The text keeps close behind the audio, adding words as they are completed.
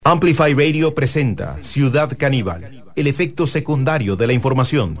Amplify Radio presenta Ciudad Caníbal, el efecto secundario de la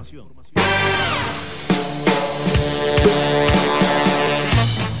información.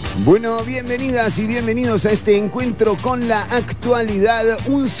 Bueno, bienvenidas y bienvenidos a este encuentro con la actualidad,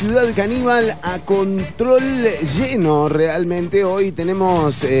 un Ciudad Caníbal a control lleno realmente. Hoy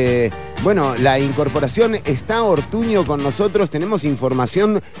tenemos, la incorporación, está Ortuño con nosotros, tenemos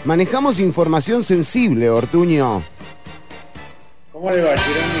información, manejamos información sensible, Ortuño. ¿Cómo le va,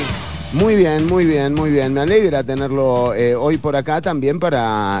 Gironi? Muy bien, muy bien, muy bien. Me alegra tenerlo hoy por acá también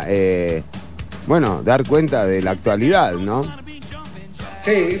para, dar cuenta de la actualidad, ¿no? Sí,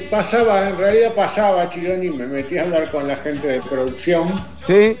 en realidad pasaba, Gironi, me metí a hablar con la gente de producción.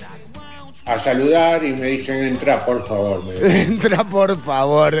 ¿Sí? A saludar y me dicen, entra, por favor. Entra, por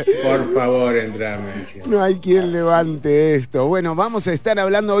favor. Por favor, entra, me decían. No hay quien levante esto. Bueno, vamos a estar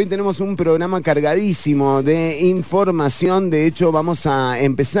hablando, hoy tenemos un programa cargadísimo de información. De hecho, vamos a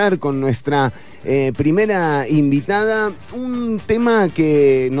empezar con nuestra primera invitada. Un tema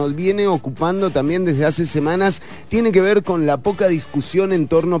que nos viene ocupando también desde hace semanas tiene que ver con la poca discusión en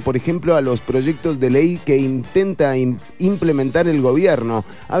torno, por ejemplo, a los proyectos de ley que intenta implementar el gobierno.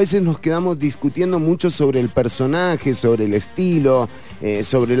 A veces nos quedamos discutiendo mucho sobre el personaje, sobre el estilo,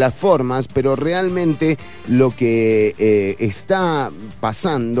 sobre las formas, pero realmente lo que está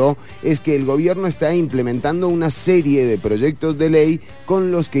pasando es que el gobierno está implementando una serie de proyectos de ley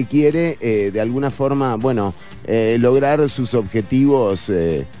con los que quiere de alguna forma, lograr sus objetivos.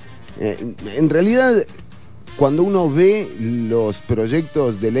 En realidad, cuando uno ve los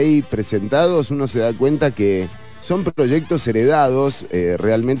proyectos de ley presentados, uno se da cuenta que son proyectos heredados,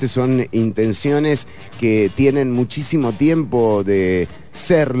 realmente son intenciones que tienen muchísimo tiempo de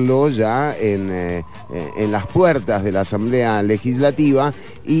serlo ya en las puertas de la Asamblea Legislativa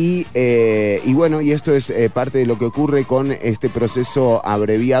y esto es parte de lo que ocurre con este proceso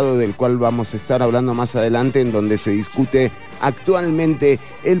abreviado del cual vamos a estar hablando más adelante, en donde se discute actualmente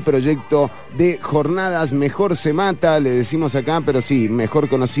el proyecto de jornadas Mejor se mata, le decimos acá, pero sí, mejor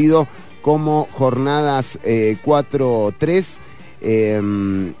conocido como jornadas 4-3.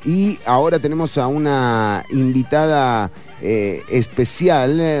 Y ahora tenemos a una invitada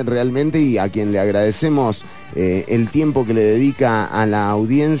especial realmente, y a quien le agradecemos el tiempo que le dedica a la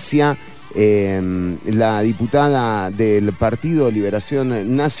audiencia, la diputada del Partido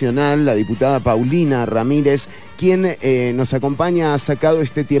Liberación Nacional, la diputada Paulina Ramírez, quien nos acompaña, ha sacado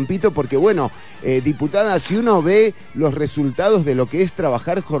este tiempito porque, diputada, si uno ve los resultados de lo que es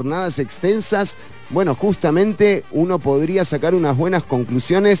trabajar jornadas extensas, justamente uno podría sacar unas buenas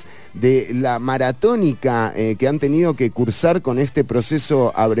conclusiones de la maratónica que han tenido que cursar con este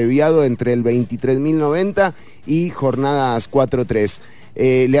proceso abreviado entre el 23.090 y jornadas 4-3.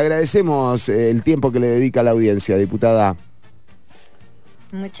 Le agradecemos el tiempo que le dedica a la audiencia, diputada.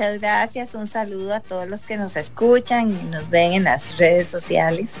 Muchas gracias, un saludo a todos los que nos escuchan y nos ven en las redes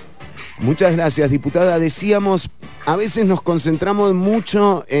sociales. Muchas gracias, diputada. Decíamos, a veces nos concentramos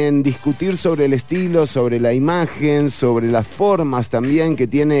mucho en discutir sobre el estilo, sobre la imagen, sobre las formas también que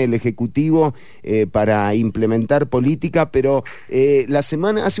tiene el Ejecutivo para implementar política, pero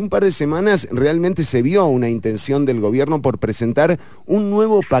hace un par de semanas realmente se vio una intención del gobierno por presentar un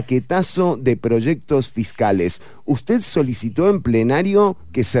nuevo paquetazo de proyectos fiscales. ¿Usted solicitó en plenario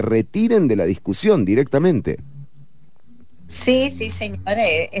que se retiren de la discusión directamente? Sí, señora,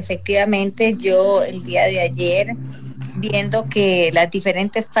 efectivamente yo el día de ayer, viendo que las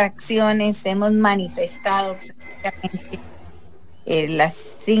diferentes fracciones hemos manifestado prácticamente las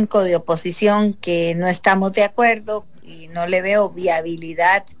 5 de oposición que no estamos de acuerdo y no le veo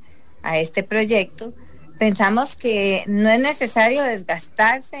viabilidad a este proyecto, pensamos que no es necesario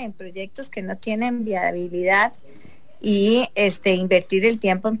desgastarse en proyectos que no tienen viabilidad y invertir el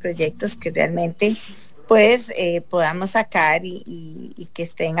tiempo en proyectos que realmente podamos sacar y que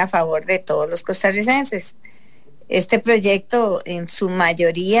estén a favor de todos los costarricenses. Este proyecto en su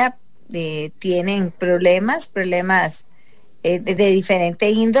mayoría tienen problemas de diferente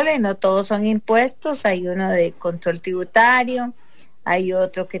índole, no todos son impuestos, hay uno de control tributario, hay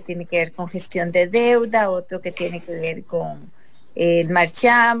otro que tiene que ver con gestión de deuda, otro que tiene que ver con el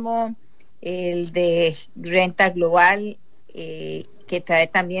marchamo, el de renta global, que trae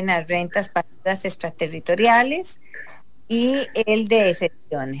también las rentas pasivas extraterritoriales, y el de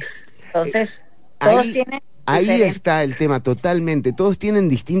excepciones. Entonces, todos tienen... Ahí está el tema, totalmente. Todos tienen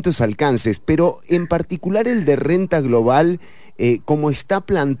distintos alcances, pero en particular el de renta global, como está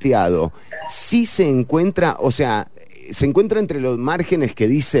planteado, sí se encuentra, se encuentra entre los márgenes que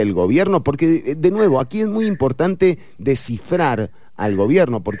dice el gobierno, porque de nuevo, aquí es muy importante descifrar al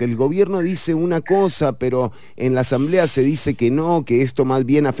gobierno, porque el gobierno dice una cosa, pero en la asamblea se dice que no, que esto más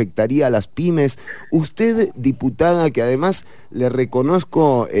bien afectaría a las pymes. Usted, diputada, que además le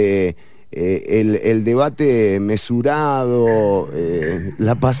reconozco el debate mesurado,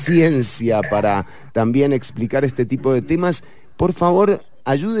 la paciencia para también explicar este tipo de temas, por favor,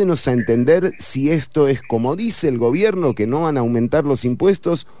 ayúdenos a entender si esto es como dice el gobierno, que no van a aumentar los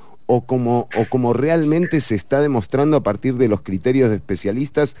impuestos, o como realmente se está demostrando a partir de los criterios de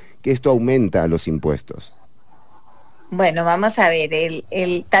especialistas que esto aumenta los impuestos. Bueno, vamos a ver,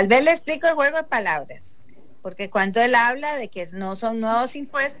 tal vez le explico el juego de palabras, porque cuando él habla de que no son nuevos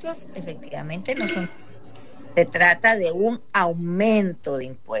impuestos, efectivamente no son, se trata de un aumento de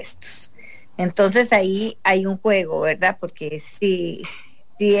impuestos. Entonces ahí hay un juego, ¿verdad? Porque si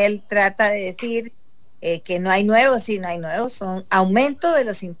él trata de decir que no hay nuevos, sí, no hay nuevos, son aumento de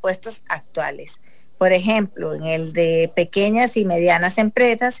los impuestos actuales. Por ejemplo, en el de pequeñas y medianas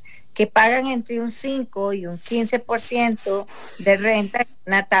empresas que pagan entre un 5 y un 15% de renta,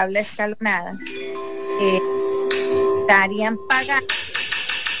 una tabla escalonada, estarían pagando.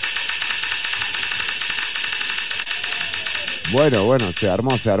 Bueno,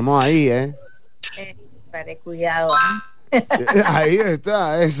 se armó ahí, Para cuidado, Ahí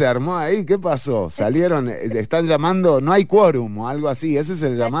está, se armó ahí. ¿Qué pasó? Salieron, están llamando, no hay quórum o algo así, ese es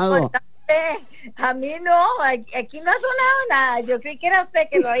el llamado. A mí no, aquí no ha sonado nada. Yo creí que era usted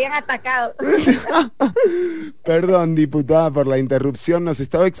que lo habían atacado. Perdón, diputada, por la interrupción. Nos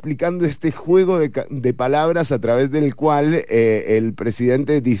estaba explicando este juego de palabras a través del cual el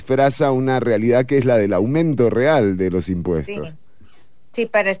presidente disfraza una realidad que es la del aumento real de los impuestos. Sí,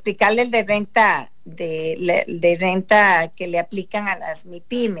 para explicarle el de renta, de renta que le aplican a las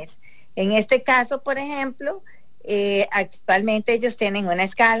MIPYMES. En este caso, por ejemplo, actualmente ellos tienen una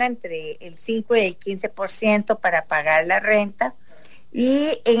escala entre el 5 y el 15% para pagar la renta, y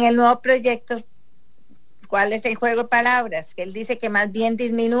en el nuevo proyecto, ¿cuál es el juego de palabras? Que él dice que más bien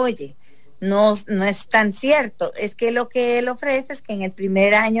disminuye. No es tan cierto, es que lo que él ofrece es que en el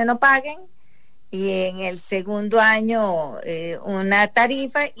primer año no paguen, y en el segundo año una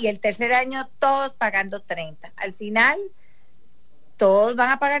tarifa, y el tercer año todos pagando 30. Al final todos van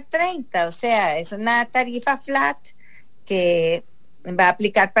a pagar 30, o sea, es una tarifa flat que va a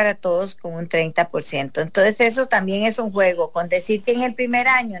aplicar para todos con un 30%. Entonces eso también es un juego, con decir que en el primer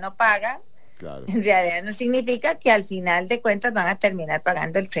año no pagan, claro, en realidad no significa que al final de cuentas van a terminar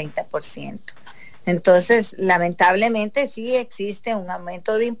pagando el 30%. Entonces, lamentablemente sí existe un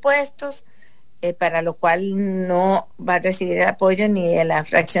aumento de impuestos, para lo cual no va a recibir el apoyo ni de la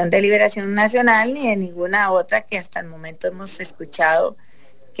Fracción de Liberación Nacional ni de ninguna otra que hasta el momento hemos escuchado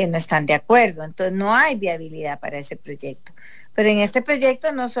que no están de acuerdo. Entonces no hay viabilidad para ese proyecto. Pero en este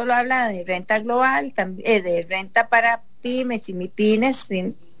proyecto no solo habla de renta global, de renta para pymes y MIPYMES,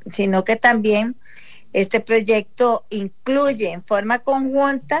 sino que también este proyecto incluye en forma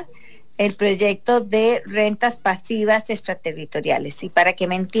conjunta el proyecto de rentas pasivas extraterritoriales. Y para que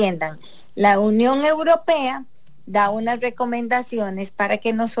me entiendan, la Unión Europea da unas recomendaciones para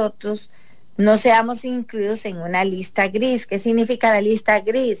que nosotros no seamos incluidos en una lista gris. ¿Qué significa la lista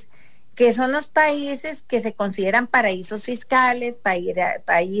gris? Que son los países que se consideran paraísos fiscales,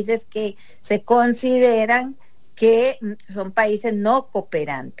 países que se consideran que son países no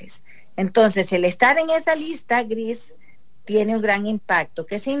cooperantes. Entonces, el estar en esa lista gris tiene un gran impacto.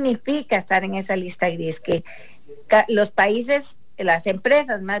 ¿Qué significa estar en esa lista gris? Que los países, las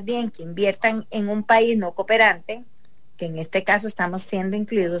empresas más bien que inviertan en un país no cooperante, que en este caso estamos siendo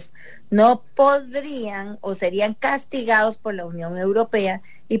incluidos, no podrían o serían castigados por la Unión Europea,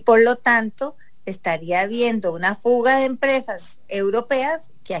 y por lo tanto estaría habiendo una fuga de empresas europeas,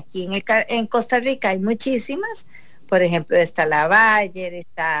 que aquí en Costa Rica hay muchísimas. Por ejemplo, está la Bayer,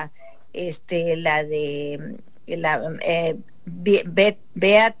 está la de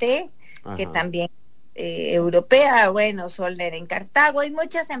BAT, que también europea, bueno, Solner en Cartago. Hay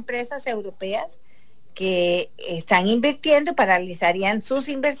muchas empresas europeas que están invirtiendo y paralizarían sus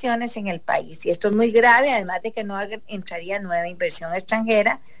inversiones en el país, y esto es muy grave, además de que no entraría nueva inversión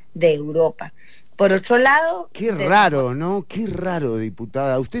extranjera de Europa. Por otro lado... Qué raro, ¿no? Qué raro,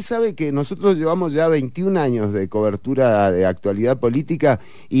 diputada. Usted sabe que nosotros llevamos ya 21 años de cobertura de actualidad política,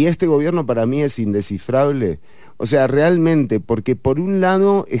 y este gobierno para mí es indescifrable. O sea, realmente, porque por un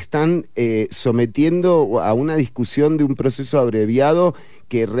lado están sometiendo a una discusión de un proceso abreviado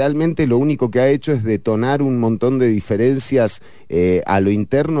que realmente lo único que ha hecho es detonar un montón de diferencias a lo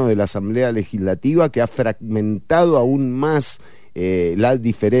interno de la Asamblea Legislativa, que ha fragmentado aún más las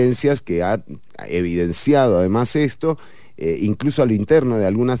diferencias, que ha evidenciado además esto, incluso a lo interno de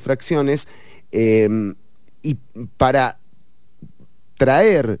algunas fracciones, y para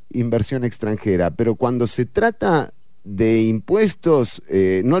atraer inversión extranjera, pero cuando se trata de impuestos,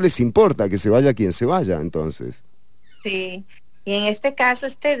 no les importa que se vaya quien se vaya, entonces. Sí, y en este caso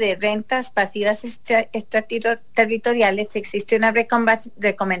de rentas pasivas extraterritoriales existe una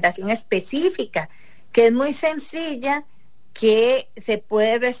recomendación específica que es muy sencilla, que se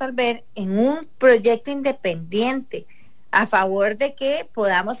puede resolver en un proyecto independiente a favor de que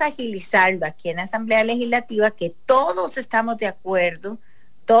podamos agilizarlo aquí en la Asamblea Legislativa, que todos estamos de acuerdo,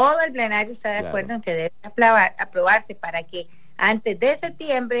 todo el plenario está de acuerdo en que debe aprobarse para que antes de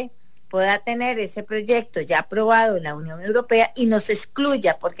septiembre pueda tener ese proyecto ya aprobado en la Unión Europea y nos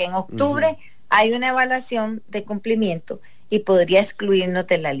excluya, porque en octubre hay una evaluación de cumplimiento y podría excluirnos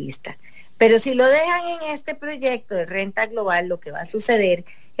de la lista. Pero si lo dejan en este proyecto de renta global, lo que va a suceder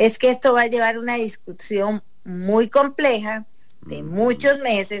es que esto va a llevar una discusión muy compleja, de muchos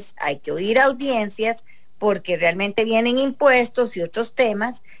meses, hay que oír audiencias, porque realmente vienen impuestos y otros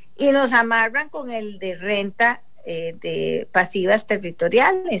temas, y nos amarran con el de renta de pasivas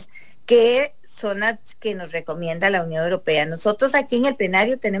territoriales, que son las que nos recomienda la Unión Europea. Nosotros aquí en el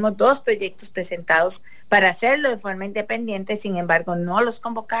plenario tenemos 2 proyectos presentados para hacerlo de forma independiente, sin embargo no los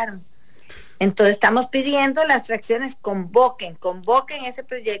convocaron. Entonces estamos pidiendo las fracciones convoquen ese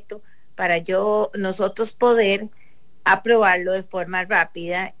proyecto para nosotros poder aprobarlo de forma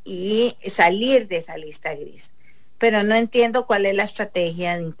rápida y salir de esa lista gris. Pero no entiendo cuál es la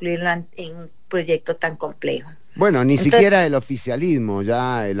estrategia de incluirlo en un proyecto tan complejo. Bueno, ni siquiera el oficialismo,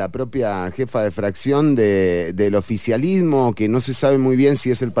 ya la propia jefa de fracción del oficialismo, que no se sabe muy bien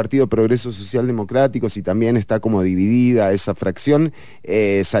si es el Partido Progreso Social Democrático, si también está como dividida esa fracción,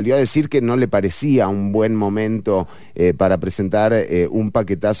 salió a decir que no le parecía un buen momento para presentar un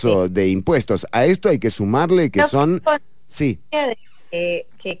paquetazo de impuestos. A esto hay que sumarle que son... Sí. Que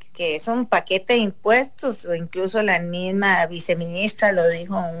es un paquete de impuestos, o incluso la misma viceministra lo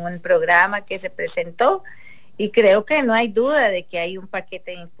dijo en un programa que se presentó, y creo que no hay duda de que hay un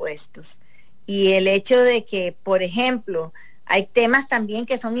paquete de impuestos. Y el hecho de que, por ejemplo, hay temas también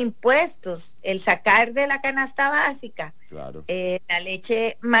que son impuestos, el sacar de la canasta básica, claro, la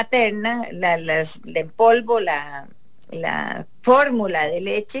leche materna, en polvo, la fórmula de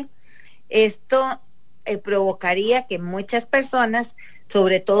leche, esto provocaría que muchas personas,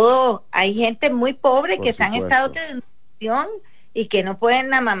 sobre todo hay gente muy pobre que está en estado de desnutrición y que no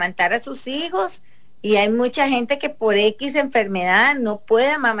pueden amamantar a sus hijos, y hay mucha gente que por X enfermedad no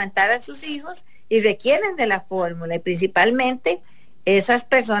puede amamantar a sus hijos y requieren de la fórmula, y principalmente esas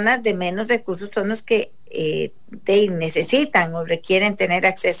personas de menos recursos son los que necesitan o requieren tener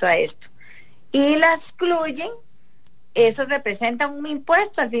acceso a esto, y la excluyen. Eso representa un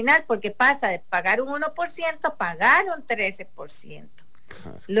impuesto al final, porque pasa de pagar un 1% a pagar un 13%.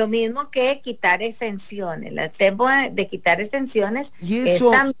 Claro. Lo mismo que quitar exenciones. El tema de quitar exenciones y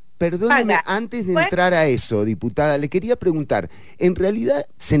eso, perdóneme, antes de entrar a eso, diputada, le quería preguntar, ¿en realidad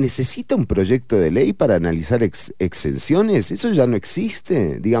se necesita un proyecto de ley para analizar exenciones? Eso ya no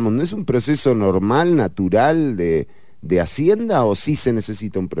existe, digamos, ¿no es un proceso normal, natural de Hacienda, o sí se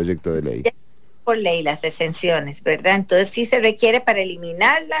necesita un proyecto de ley? Por ley las exenciones, ¿verdad? Entonces sí se requiere para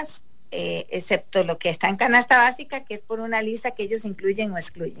eliminarlas, excepto lo que está en canasta básica, que es por una lista que ellos incluyen o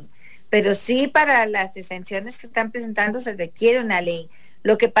excluyen. Pero sí, para las exenciones que están presentando se requiere una ley.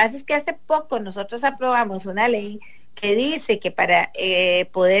 Lo que pasa es que hace poco nosotros aprobamos una ley que dice que para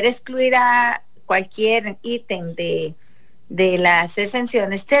poder excluir a cualquier ítem de las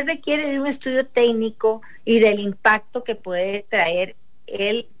exenciones se requiere de un estudio técnico y del impacto que puede traer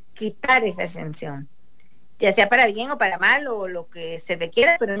el quitar esa exención, ya sea para bien o para mal o lo que se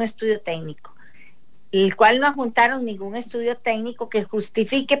requiera, pero un estudio técnico, el cual no juntaron ningún estudio técnico que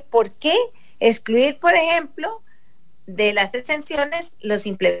justifique por qué excluir, por ejemplo, de las exenciones los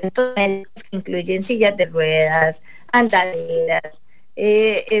implementos médicos que incluyen sillas de ruedas, andaderas,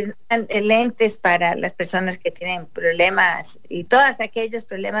 lentes para las personas que tienen problemas y todos aquellos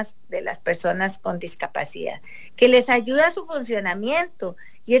problemas de las personas con discapacidad, que les ayuda a su funcionamiento.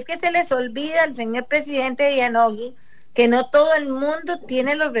 Y es que se les olvida al señor presidente Dianogui que no todo el mundo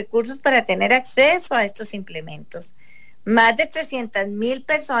tiene los recursos para tener acceso a estos implementos. Más de 300,000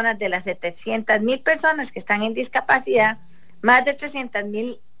 personas de las 700,000 personas que están en discapacidad, más de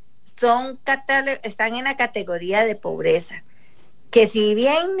 300,000 están en la categoría de pobreza, que si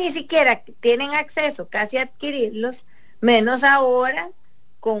bien ni siquiera tienen acceso casi a adquirirlos, menos ahora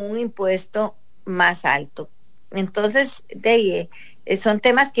con un impuesto más alto. Entonces, son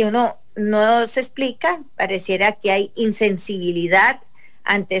temas que uno no se explica, pareciera que hay insensibilidad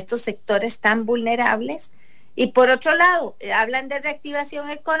ante estos sectores tan vulnerables. Y por otro lado, hablan de reactivación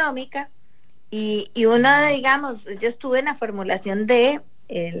económica Y uno, digamos, yo estuve en la formulación de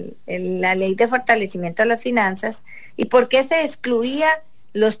la ley de fortalecimiento de las finanzas. ¿Y por qué se excluía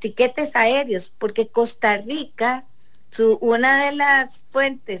los tiquetes aéreos? Porque Costa Rica, una de las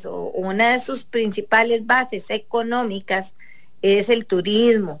fuentes o una de sus principales bases económicas es el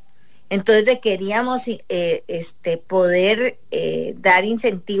turismo. Entonces queríamos poder dar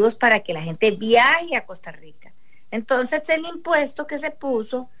incentivos para que la gente viaje a Costa Rica. Entonces el impuesto que se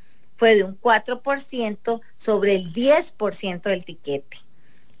puso fue de un 4% sobre el 10% del tiquete.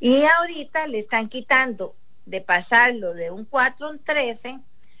 Y ahorita le están quitando de pasarlo de un 4 a un 13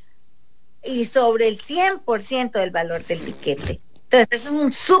 y sobre el 100% del valor del tiquete. Entonces eso es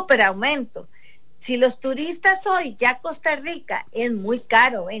un súper aumento. Si los turistas hoy, ya Costa Rica, es muy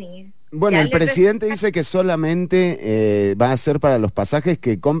caro venir. Bueno, el presidente dice que solamente va a ser para los pasajes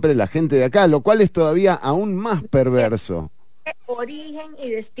que compre la gente de acá, lo cual es todavía aún más perverso. Origen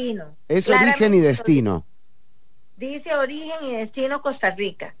y destino. Es origen y destino. Dice origen y destino Costa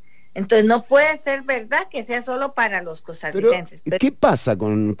Rica. Entonces no puede ser verdad que sea solo para los costarricenses. Pero, ¿qué pasa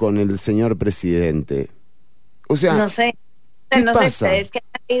con el señor presidente? O sea, no sé. No sé ustedes que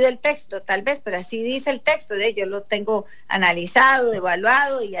han leído el texto, tal vez, pero así dice el texto, yo lo tengo analizado,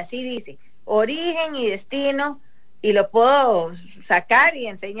 evaluado, y así dice, origen y destino, y lo puedo sacar y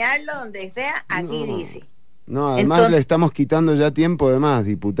enseñarlo donde sea, así dice. No, además le estamos quitando ya tiempo de más,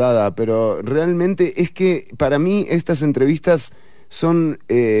 diputada, pero realmente es que para mí estas entrevistas son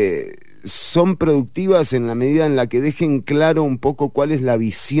productivas en la medida en la que dejen claro un poco cuál es la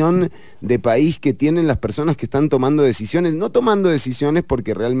visión de país que tienen las personas que están tomando decisiones, no tomando decisiones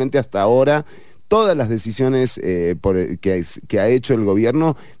porque realmente hasta ahora todas las decisiones que ha hecho el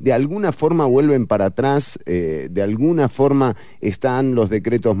gobierno de alguna forma vuelven para atrás, de alguna forma están los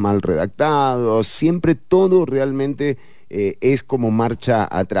decretos mal redactados, siempre todo realmente es como marcha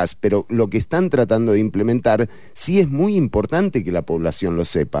atrás, pero lo que están tratando de implementar sí es muy importante que la población lo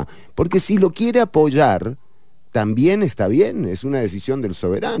sepa, porque si lo quiere apoyar, también está bien, es una decisión del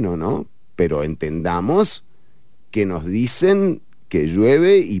soberano, ¿no? Pero entendamos que nos dicen que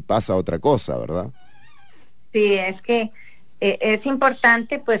llueve y pasa otra cosa, ¿verdad? Sí, es que es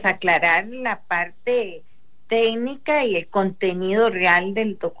importante pues aclarar la parte técnica y el contenido real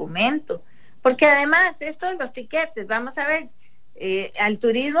del documento. Porque además, esto de los tiquetes, vamos a ver, al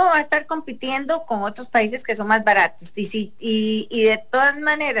turismo va a estar compitiendo con otros países que son más baratos. Y de todas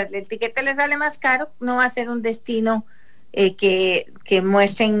maneras, el tiquete le sale más caro, no va a ser un destino que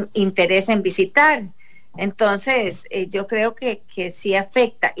muestren interés en visitar. Entonces, yo creo que sí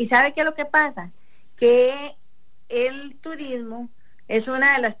afecta. ¿Y sabe qué es lo que pasa? Que el turismo es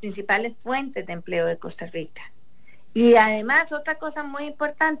una de las principales fuentes de empleo de Costa Rica. Y además, otra cosa muy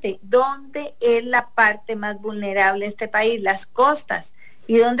importante, ¿dónde es la parte más vulnerable de este país? Las costas.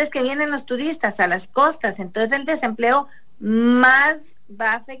 ¿Y dónde es que vienen los turistas? A las costas. Entonces el desempleo más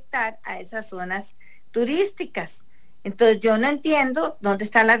va a afectar a esas zonas turísticas. Entonces yo no entiendo dónde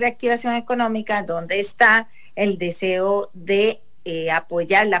está la reactivación económica, dónde está el deseo de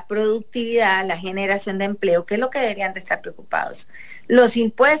apoyar la productividad, la generación de empleo, que es lo que deberían de estar preocupados. Los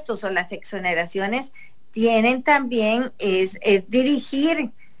impuestos o las exoneraciones tienen también es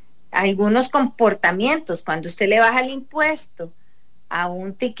dirigir algunos comportamientos. Cuando usted le baja el impuesto a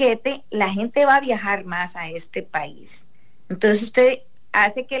un tiquete, la gente va a viajar más a este país. Entonces usted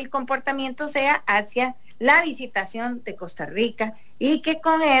hace que el comportamiento sea hacia la visitación de Costa Rica y que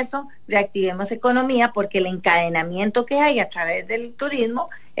con eso reactivemos economía, porque el encadenamiento que hay a través del turismo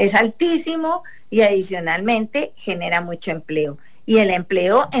es altísimo y adicionalmente genera mucho empleo. Y el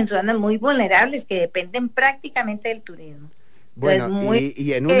empleo en zonas muy vulnerables que dependen prácticamente del turismo. Bueno, entonces,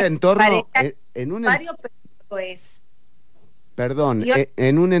 y en un entorno... en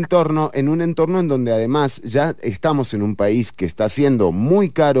un entorno en donde además ya estamos en un país que está siendo muy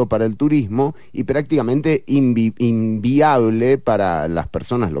caro para el turismo y prácticamente inviable para las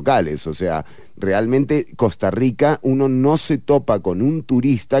personas locales. O sea, realmente Costa Rica, uno no se topa con un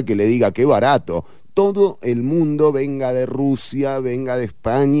turista que le diga qué barato. Todo el mundo, venga de Rusia, venga de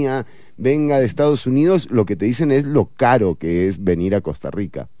España, venga de Estados Unidos, lo que te dicen es lo caro que es venir a Costa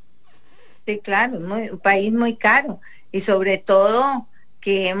Rica. Sí, claro, un país muy caro, y sobre todo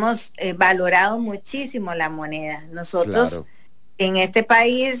que hemos valorado muchísimo la moneda. Nosotros, claro, en este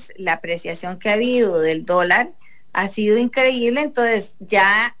país, la apreciación que ha habido del dólar ha sido increíble. Entonces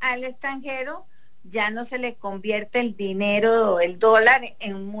ya al extranjero ya no se le convierte el dinero, el dólar,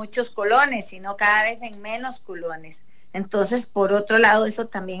 en muchos colones, sino cada vez en menos colones. Entonces, por otro lado, eso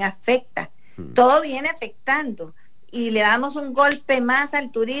también afecta. Todo viene afectando, y le damos un golpe más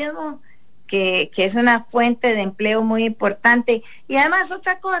al turismo que es una fuente de empleo muy importante. Y además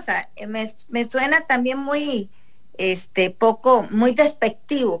otra cosa, me suena también muy muy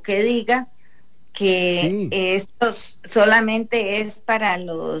despectivo que diga que esto solamente es para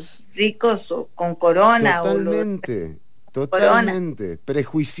los ricos o con corona. Totalmente, corona.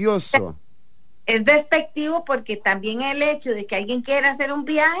 Prejuicioso. Es despectivo porque también el hecho de que alguien quiera hacer un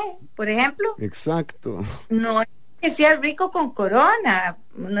viaje, por ejemplo, exacto, no es que sea rico con corona.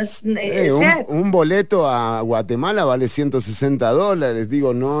 No es, un boleto a Guatemala vale $160.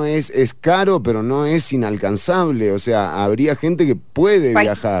 Digo, no es caro, pero no es inalcanzable. O sea, habría gente que puede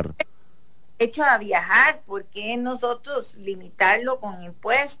viajar. Hecho a viajar, ¿por qué nosotros limitarlo con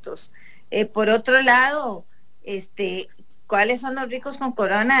impuestos? Por otro lado, ¿cuáles son los ricos con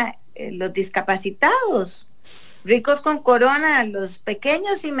corona? Los discapacitados. Ricos con corona, los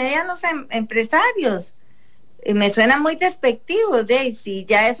pequeños y medianos empresarios. Me suena muy despectivo, si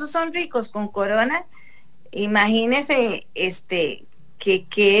ya esos son ricos con corona, imagínese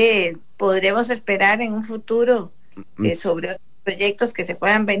que podremos esperar en un futuro sobre proyectos que se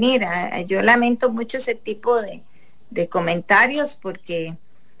puedan venir. Yo lamento mucho ese tipo de comentarios porque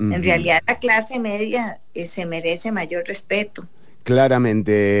en realidad la clase media se merece mayor respeto.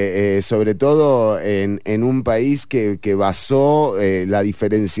 Claramente, sobre todo en un país que basó la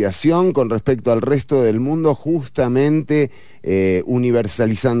diferenciación con respecto al resto del mundo justamente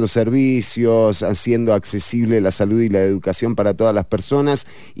universalizando servicios, haciendo accesible la salud y la educación para todas las personas,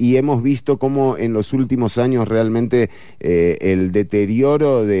 y hemos visto cómo en los últimos años realmente el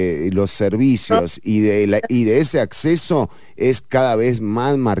deterioro de los servicios y de ese acceso es cada vez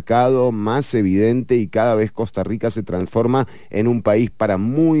más marcado, más evidente, y cada vez Costa Rica se transforma en un país para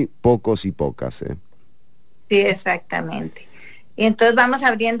muy pocos y pocas. Sí, exactamente. Y entonces vamos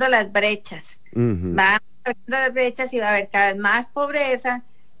abriendo las brechas. Vamos abriendo las brechas y va a haber cada vez más pobreza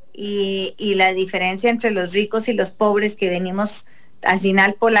y la diferencia entre los ricos y los pobres que venimos al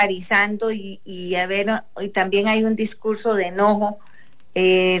final polarizando y también hay un discurso de enojo,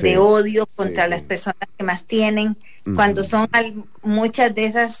 de odio contra las personas que más tienen, cuando son muchas de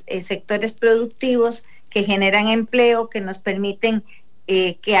esas sectores productivos que generan empleo, que nos permiten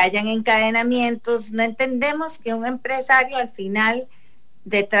que hayan encadenamientos. No entendemos que un empresario al final,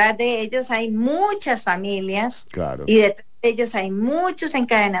 detrás de ellos hay muchas familias, claro, y detrás de ellos hay muchos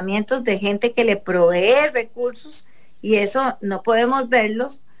encadenamientos de gente que le provee recursos, y eso no podemos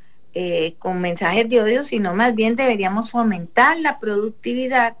verlos con mensajes de odio, sino más bien deberíamos fomentar la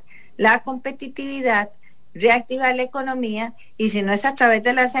productividad, la competitividad, reactivar la economía, y si no es a través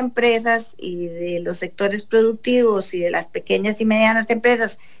de las empresas y de los sectores productivos y de las pequeñas y medianas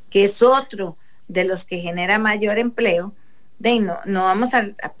empresas, que es otro de los que genera mayor empleo, no vamos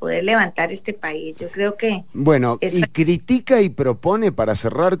a poder levantar este país. Yo creo que... Bueno, y critica y propone, para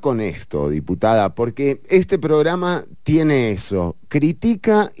cerrar con esto, diputada, porque este programa tiene eso,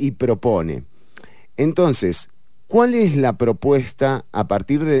 critica y propone. Entonces, ¿cuál es la propuesta a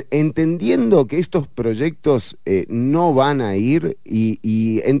partir de, entendiendo que estos proyectos no van a ir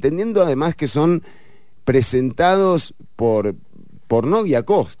y entendiendo además que son presentados por Novia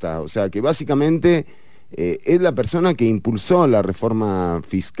Costa, o sea, que básicamente es la persona que impulsó la reforma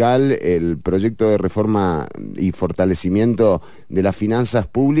fiscal, el proyecto de reforma y fortalecimiento de las finanzas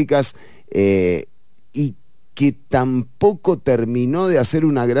públicas, y que tampoco terminó de hacer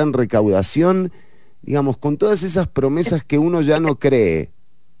una gran recaudación, digamos, con todas esas promesas que uno ya no cree?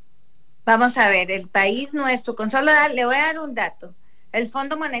 Vamos a ver, el país nuestro, le voy a dar un dato. El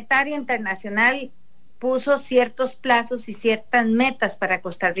Fondo Monetario Internacional puso ciertos plazos y ciertas metas para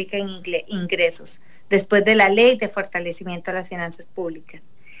Costa Rica en ingresos, después de la ley de fortalecimiento de las finanzas públicas.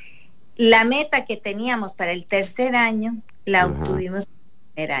 La meta que teníamos para el tercer año, la obtuvimos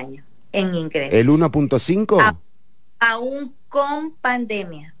el primer año, en ingresos. ¿El 1.5? Aún con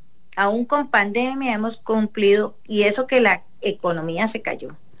pandemia. Aún con pandemia hemos cumplido, y eso que la economía se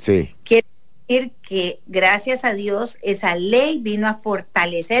cayó. Sí. Quiere decir que, gracias a Dios, esa ley vino a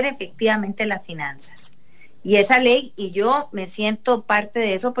fortalecer efectivamente las finanzas. Y esa ley, y yo me siento parte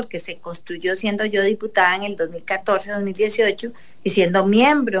de eso porque se construyó siendo yo diputada en el 2014-2018 y siendo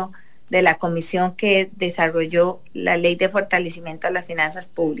miembro de la comisión que desarrolló la ley de fortalecimiento de las finanzas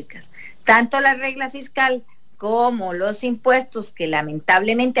públicas. Tanto la regla fiscal como los impuestos que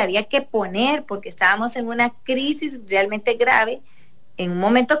lamentablemente había que poner porque estábamos en una crisis realmente grave, en un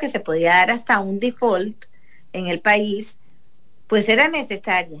momento que se podía dar hasta un default en el país, pues era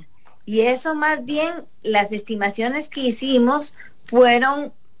necesaria. Y eso, más bien, las estimaciones que hicimos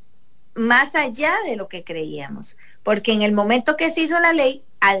fueron más allá de lo que creíamos, porque en el momento que se hizo la ley,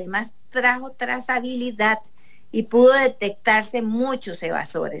 además trajo trazabilidad y pudo detectarse muchos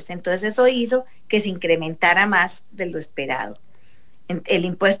evasores. Entonces eso hizo que se incrementara más de lo esperado. El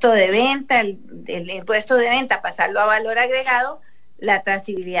impuesto de venta, el impuesto de venta, pasarlo a valor agregado, la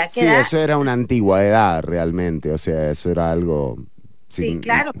trazabilidad que da. Sí, eso era una antigüedad realmente, o sea, eso era algo... Sí,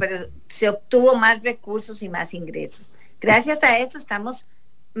 claro, pero se obtuvo más recursos y más ingresos. Gracias a eso estamos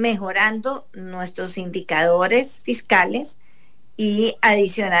mejorando nuestros indicadores fiscales y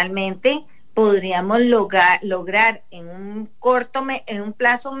adicionalmente podríamos lograr en un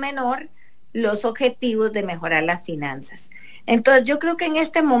plazo menor los objetivos de mejorar las finanzas. Entonces yo creo que en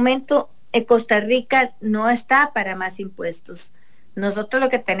este momento Costa Rica no está para más impuestos. Nosotros lo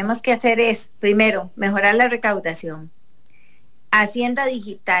que tenemos que hacer es, primero, mejorar la recaudación. Hacienda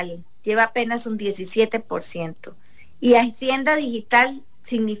digital lleva apenas un 17%. Y Hacienda digital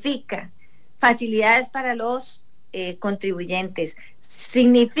significa facilidades para los contribuyentes,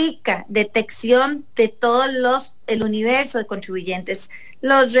 significa detección de el universo de contribuyentes,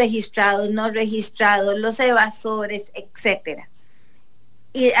 los registrados, no registrados, los evasores, etcétera.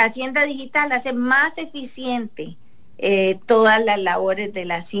 Y Hacienda digital hace más eficiente todas las labores de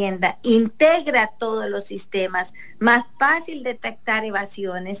la Hacienda, integra todos los sistemas, más fácil detectar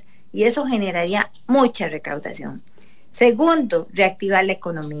evasiones y eso generaría mucha recaudación. Segundo, reactivar la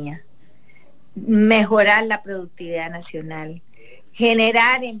economía, mejorar la productividad nacional,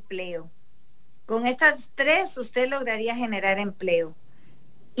 generar empleo. Con estas tres usted lograría generar empleo.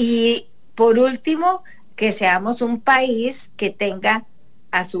 Y por último, que seamos un país que tenga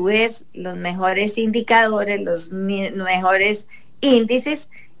a su vez los mejores indicadores, los mejores índices,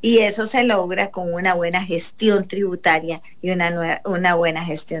 y eso se logra con una buena gestión tributaria y una buena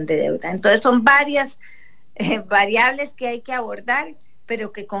gestión de deuda. Entonces son varias variables que hay que abordar,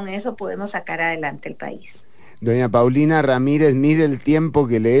 pero que con eso podemos sacar adelante el país. Doña Paulina Ramírez, mire el tiempo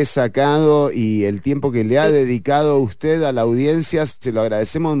que le he sacado y el tiempo que le ha dedicado usted a la audiencia, se lo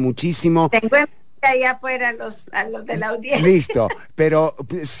agradecemos muchísimo. Tengo ahí afuera a los de la audiencia. Listo, pero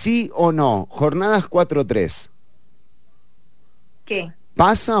sí o no, jornadas 4-3. ¿Qué?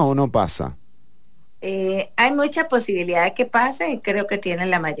 ¿Pasa o no pasa? Hay mucha posibilidad de que pase y creo que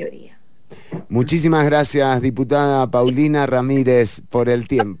tienen la mayoría. Muchísimas gracias, diputada Paulina Ramírez, por el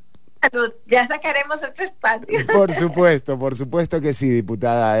tiempo. Ya sacaremos otro espacio. Por supuesto que sí,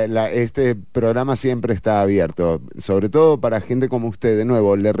 diputada. Este programa siempre está abierto, sobre todo para gente como usted. De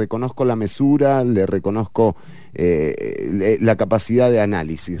nuevo, le reconozco la mesura, le reconozco la capacidad de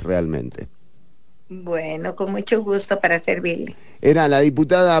análisis realmente. Bueno, con mucho gusto para servirle. Era la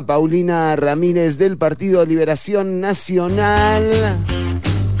diputada Paulina Ramírez del Partido Liberación Nacional.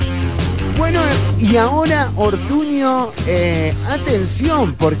 Bueno, y ahora, Ortuño,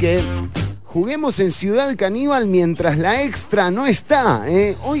 atención, porque juguemos en Ciudad Caníbal mientras la extra no está.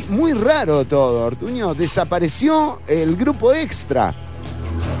 Hoy muy raro todo, Ortuño. Desapareció el grupo extra.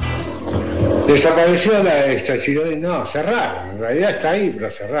 Desapareció la extra, no, cerraron. En realidad está ahí, pero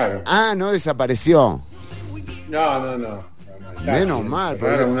cerraron. Ah, no desapareció. No. Menos mal.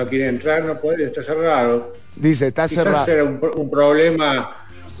 Porque... uno quiere entrar, no puede, está cerrado. Dice, está cerrado. Quizás era un problema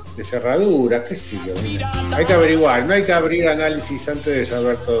de cerradura, qué sé yo. Hay que averiguar, no hay que abrir análisis antes de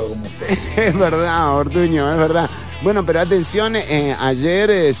saber todo como usted. Es verdad, Ortuño, es verdad. Bueno, pero atención,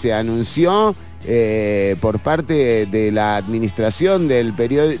 ayer se anunció por parte de la administración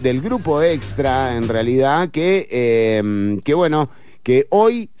del grupo extra, en realidad, que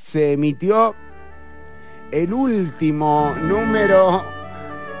hoy se emitió el último número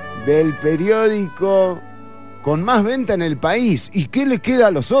del periódico con más venta en el país. ¿Y qué le queda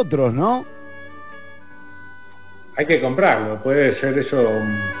a los otros, no? Hay que comprarlo, puede ser eso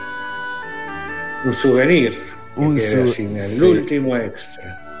un souvenir. El último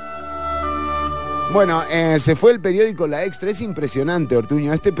extra. Bueno, se fue el periódico La Extra. Es impresionante,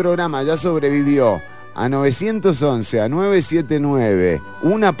 Ortuño. Este programa ya sobrevivió a 911, a 979,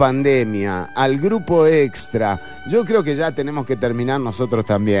 una pandemia, al grupo extra. Yo creo que ya tenemos que terminar nosotros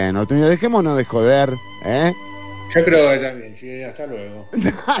también, Ortuño. Dejémonos de joder, ¿eh? Yo creo que también, sí, hasta luego.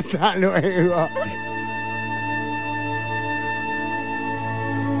 Hasta luego.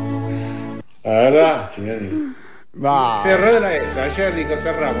 La verdad, señor. Va. Cerró la extra, ayer dijo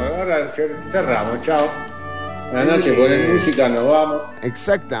cerramos, ahora cerramos, chao. Buenas noches, ponen música, nos vamos.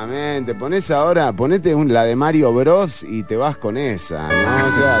 Exactamente, ponete la de Mario Bros y te vas con esa, ¿no?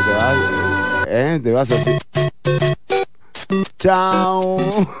 O sea, te vas así. Chao.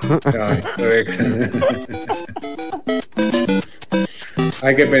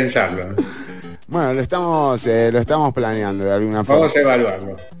 Hay que pensarlo. Bueno, lo estamos planeando de alguna forma. Vamos a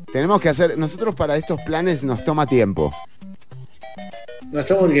evaluarlo. Tenemos que hacer, nosotros para estos planes nos toma tiempo. Nos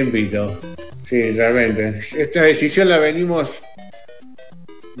toma un tiempito. Sí, realmente. Esta decisión la venimos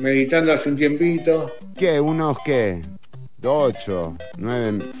meditando hace un tiempito. ¿Qué? ¿Unos qué? 8,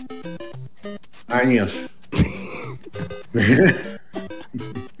 9 años.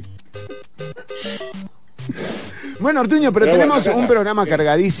 Bueno, Ortuño, pero tenemos un programa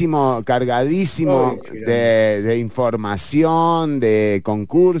cargadísimo de información, de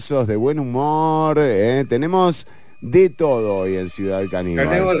concursos, de buen humor. Tenemos de todo hoy en Ciudad Caníbal.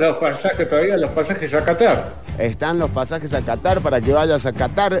 Tenemos los pasajes todavía, los pasajes a Qatar. Están los pasajes a Qatar para que vayas a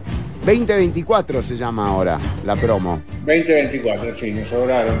Qatar. 2024 se llama ahora la promo. 2024, sí, nos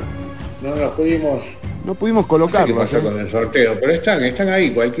sobraron. No pudimos colocarlos. No sé qué pasó con el sorteo, pero están ahí.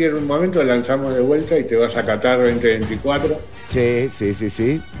 Cualquier momento lanzamos de vuelta y te vas a Qatar 2024.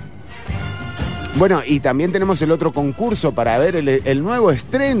 Sí. Bueno, y también tenemos el otro concurso para ver el nuevo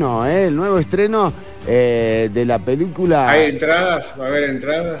estreno, el nuevo estreno de la película. ¿Hay entradas? ¿Va a haber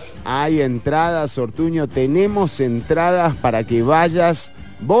entradas? Hay entradas, Ortuño. Tenemos entradas para que vayas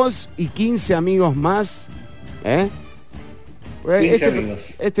vos y 15 amigos más. 15 amigos.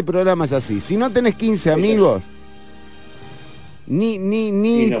 Este programa es así. Si no tenés 15 amigos, ni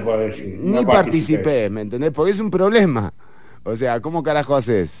participés, ¿me entendés? Porque es un problema. O sea, ¿cómo carajo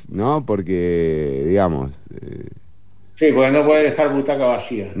haces? ¿No? Porque, digamos... Sí, porque no puedes dejar butaca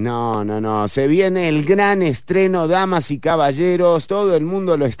vacía. No. Se viene el gran estreno, damas y caballeros. Todo el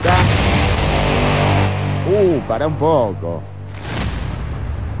mundo lo está... Pará un poco.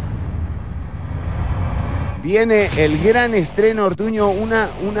 Viene el gran estreno, Ortuño,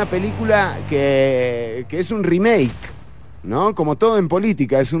 una película que es un remake, ¿no? Como todo en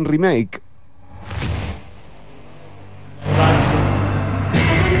política, es un remake.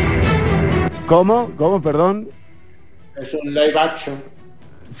 ¿Cómo? Perdón? Es un live action.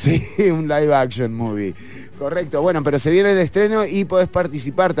 Sí, un live action movie. Correcto, bueno, pero se viene el estreno y podés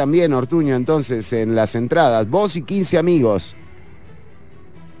participar también, Ortuño, entonces, en las entradas. Vos y 15 amigos.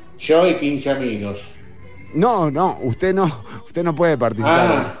 Yo y 15 amigos. No, usted no puede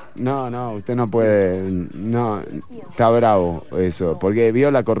participar. No, usted no puede. No, está bravo eso, porque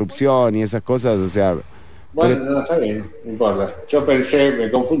vio la corrupción y esas cosas, o sea... Bueno, no, está bien, no importa. Yo pensé, me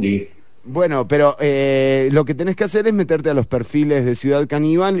confundí. Bueno, pero lo que tenés que hacer es meterte a los perfiles de Ciudad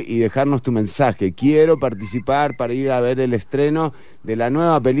Caníbal y dejarnos tu mensaje. Quiero participar para ir a ver el estreno de la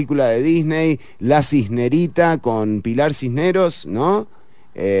nueva película de Disney, La Cisnerita, con Pilar Cisneros, ¿no?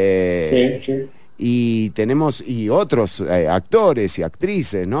 Sí. Y tenemos otros actores y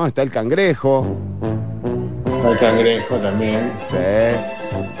actrices, ¿no? Está el Cangrejo. Está el Cangrejo también. Sí.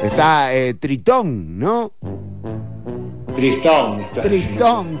 Está Tritón, ¿no? Tristón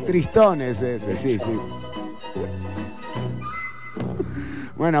es ese, sí.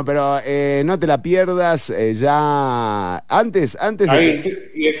 Bueno, pero no te la pierdas ya antes ahí,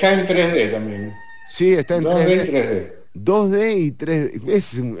 y está en 3D también. Sí, está en 2D 3D. Y 3D. 2D y 3D.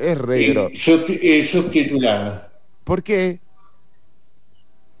 Es regro. Y subtitulada. ¿Por qué?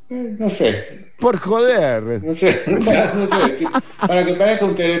 No sé. Por joder. No sé. Para que parezca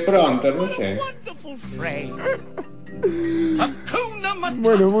un teleprompter, no sé.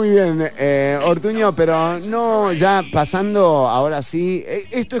 Bueno, muy bien, Ortuño, pero no, ya pasando, ahora sí,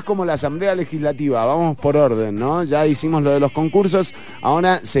 esto es como la Asamblea Legislativa, vamos por orden, ¿no? Ya hicimos lo de los concursos,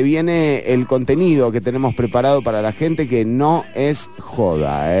 ahora se viene el contenido que tenemos preparado para la gente, que no es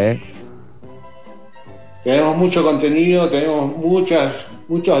joda, Tenemos mucho contenido, tenemos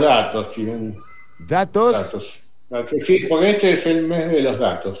muchos datos, Chironi. ¿Datos? Sí, porque este es el mes de los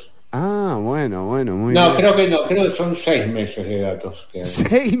datos. Ah, bueno, muy bien. No, creo que son 6 meses de datos.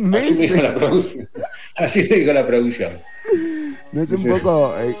 ¿6 meses? Así me dijo la producción. No es un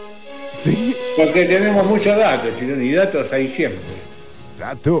poco... sí. Porque tenemos muchos datos, Chironi, y datos hay siempre.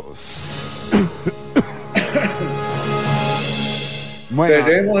 Datos. Bueno.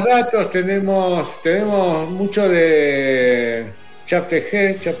 Tenemos datos, tenemos mucho de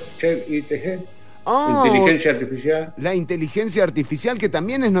ChatGPT. Inteligencia artificial. La inteligencia artificial, que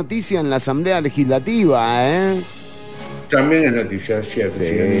también es noticia en la Asamblea Legislativa, También es noticia, cierto.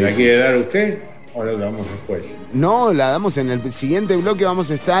 Sí, ¿La quiere dar usted o la damos después? No, la damos en el siguiente bloque, vamos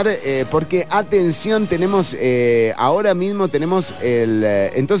a estar, porque atención, tenemos, ahora mismo tenemos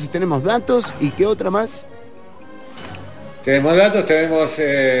entonces tenemos datos, ¿y qué otra más? Tenemos datos, tenemos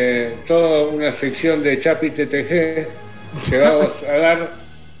toda una sección de ChatGPT.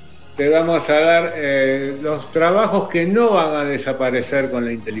 Te vamos a dar los trabajos que no van a desaparecer con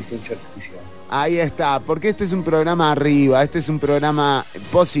la inteligencia artificial. Ahí está, porque este es un programa arriba, este es un programa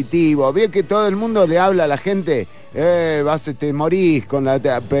positivo. Ve que todo el mundo le habla a la gente, te morís,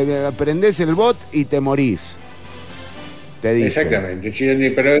 aprendés el bot y te morís. te dicen. Exactamente, Chironi,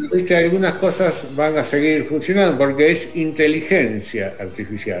 pero viste, algunas cosas van a seguir funcionando porque es inteligencia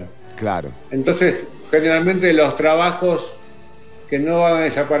artificial. Claro. Entonces, generalmente los trabajos que no van a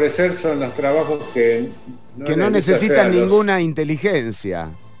desaparecer son los trabajos que no necesitan ninguna inteligencia.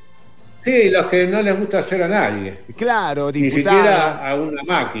 Sí, los que no les gusta hacer a nadie. Claro, ni siquiera a una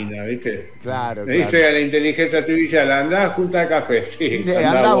máquina, ¿viste? Claro, Me dice a la inteligencia artificial, andá a juntar café. Sí,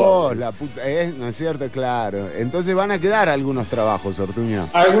 anda vos, la puta, ¿no es cierto? Claro. Entonces van a quedar algunos trabajos, Ortuño.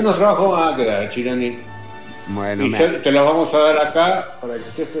 Algunos trabajos van a quedar, Chironi. Bueno, y te los vamos a dar acá para que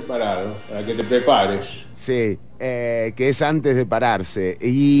estés preparado, para que te prepares. Sí, que es antes de pararse.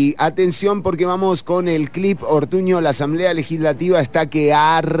 Y atención porque vamos con el clip, Ortuño. La Asamblea Legislativa está que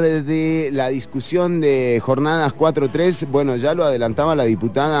arde. La discusión de jornadas 4-3, bueno, ya lo adelantaba la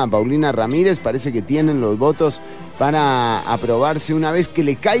diputada Paulina Ramírez, parece que tienen los votos para aprobarse una vez que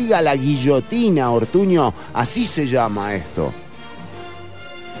le caiga la guillotina, Ortuño, así se llama esto.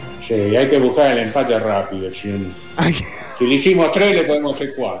 Sí, hay que buscar el empate rápido, Chironi. Si le hicimos 3, le podemos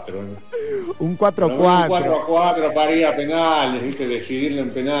hacer 4. Un 4-4. Un 4-4 para ir a penales, ¿viste? Decidirlo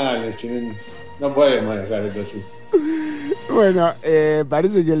en penales, Chironi. No podemos manejar esto así. Bueno,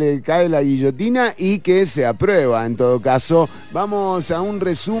 parece que le cae la guillotina y que se aprueba. En todo caso, vamos a un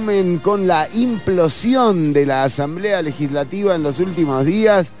resumen con la implosión de la Asamblea Legislativa en los últimos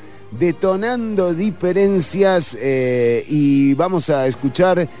días, detonando diferencias, y vamos a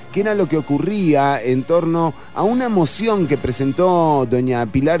escuchar qué era lo que ocurría en torno a una moción que presentó doña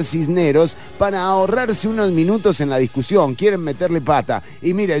Pilar Cisneros para ahorrarse unos minutos en la discusión. Quieren meterle pata.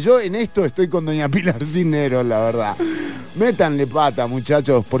 Y mire, yo en esto estoy con doña Pilar Cisneros, la verdad. Métanle pata,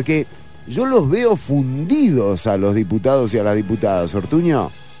 muchachos, porque yo los veo fundidos a los diputados y a las diputadas.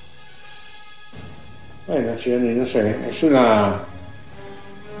 Ortuño. Bueno, Chironi, no sé, es una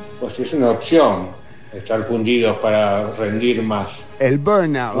opción estar fundidos para rendir más. El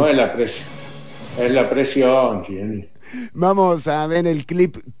burnout. No es la presión, Chironi. Vamos a ver el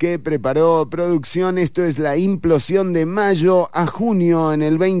clip que preparó producción. Esto es la implosión de mayo a junio en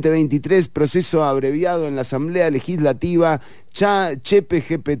el 2023, proceso abreviado en la Asamblea Legislativa. Chepe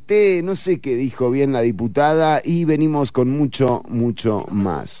GPT, no sé qué dijo bien la diputada, y venimos con mucho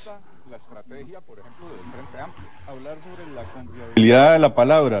más. La estrategia, por ejemplo, del Frente Amplio, hablar sobre la confiabilidad de la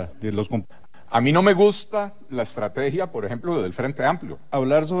palabra de los compañeros. A mí no me gusta la estrategia, por ejemplo, del Frente Amplio.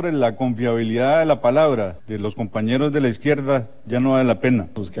 Hablar sobre la confiabilidad de la palabra de los compañeros de la izquierda ya no vale la pena.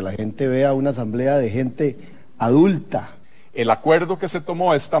 Pues que la gente vea una asamblea de gente adulta. El acuerdo que se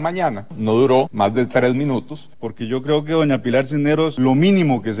tomó esta mañana no duró más de 3 minutos, porque yo creo que doña Pilar Cisneros lo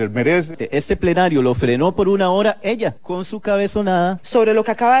mínimo que se merece. Este plenario lo frenó por 1 hora ella, con su cabezonada. Sobre lo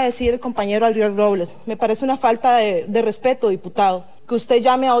que acaba de decir el compañero Adriel Robles, me parece una falta de respeto, diputado, que usted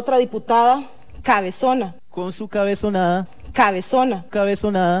llame a otra diputada cabezona. Con su cabezonada. Cabezona.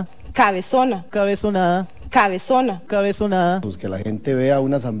 Cabezonada. Cabezona. Cabezonada. Cabezona. Cabezonada. Pues que la gente vea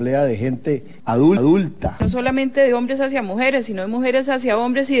una asamblea de gente adulta. No solamente de hombres hacia mujeres, sino de mujeres hacia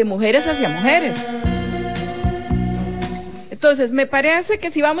hombres y de mujeres hacia mujeres. Entonces, me parece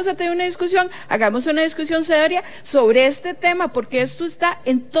que si vamos a tener una discusión, hagamos una discusión seria sobre este tema, porque esto está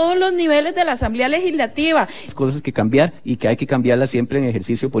en todos los niveles de la Asamblea Legislativa. Cosas que cambiar y que hay que cambiarlas siempre en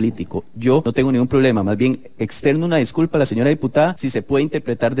ejercicio político. Yo no tengo ningún problema, más bien externo una disculpa a la señora diputada si se puede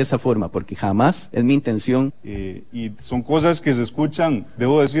interpretar de esa forma, porque jamás es mi intención. Y son cosas que se escuchan,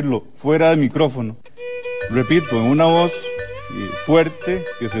 debo decirlo, fuera de micrófono. Repito, en una voz fuerte,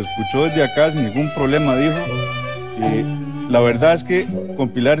 que se escuchó desde acá sin ningún problema, dijo... la verdad es que con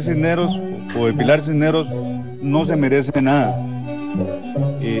Pilar Cisneros o de Pilar Cisneros no se merece nada.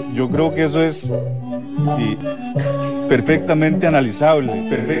 Yo creo que eso es perfectamente analizable,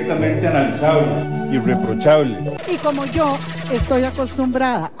 irreprochable. Y como yo estoy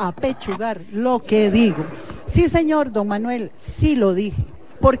acostumbrada a pechugar lo que digo, sí señor don Manuel, sí lo dije,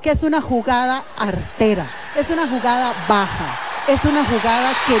 porque es una jugada artera, es una jugada baja, es una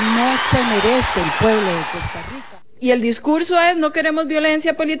jugada que no se merece el pueblo de Costa Rica. Y el discurso es, no queremos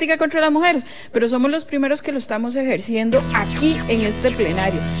violencia política contra las mujeres, pero somos los primeros que lo estamos ejerciendo aquí en este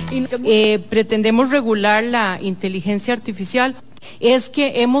plenario. Pretendemos regular la inteligencia artificial, es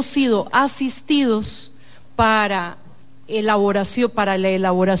que hemos sido asistidos para la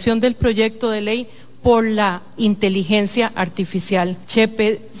elaboración del proyecto de ley por la inteligencia artificial.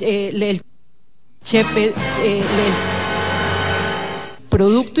 El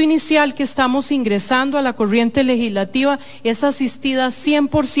producto inicial que estamos ingresando a la corriente legislativa es asistida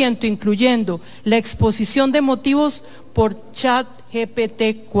 100%, incluyendo la exposición de motivos por chat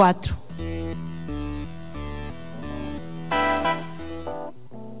GPT-4.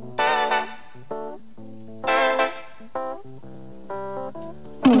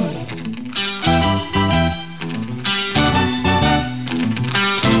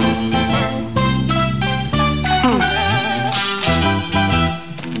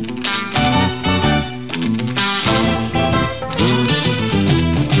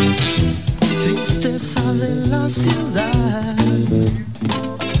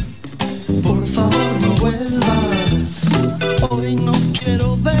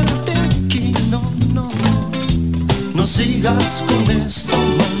 sigas con esto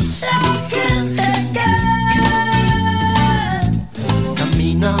más. La gente que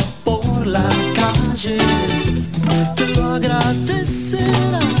camina por la calle te lo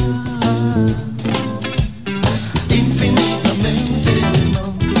agradecerá infinitamente.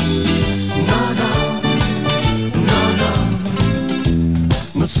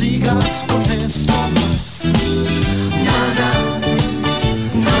 No sigas con esto más.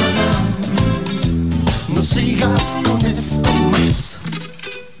 No sigas con esto más.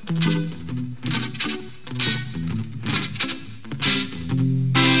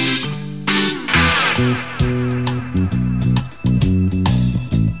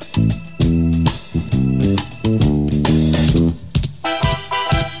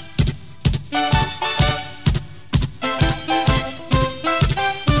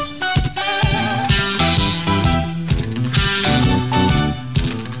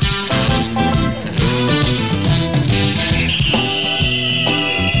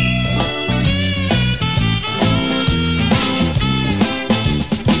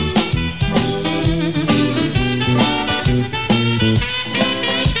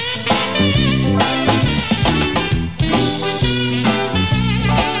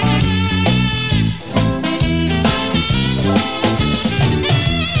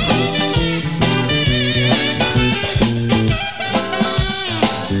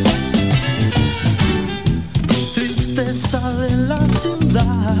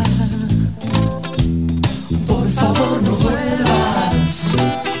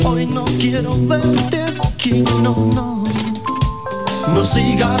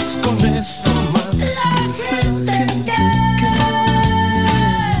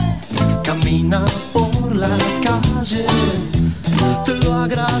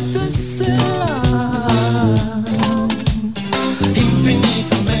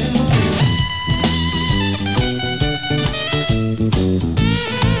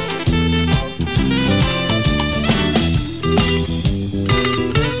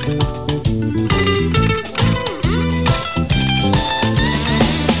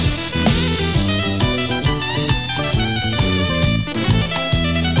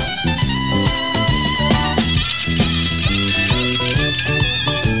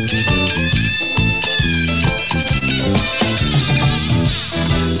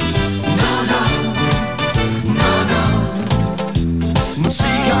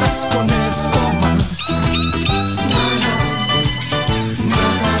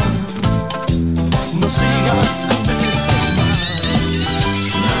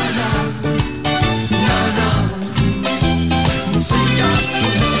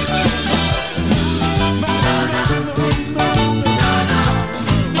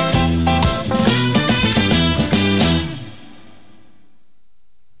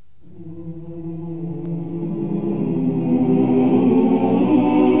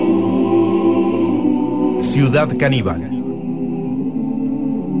 Ciudad Caníbal.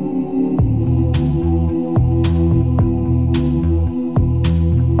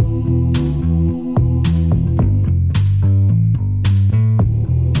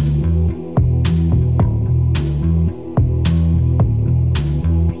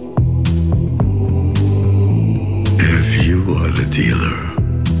 If you are the dealer,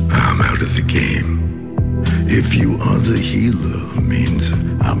 I'm out of the game. If you are the healer, means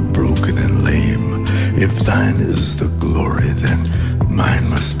I'm broken and lame. If thine is the glory, then mine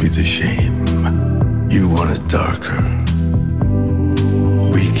must be the shame. You want it darker,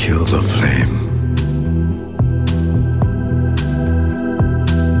 we kill the flame.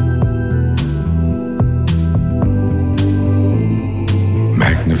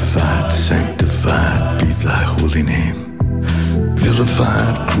 Magnified, sanctified be thy holy name.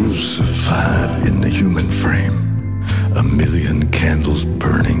 Vilified, crucified in the human frame. A million candles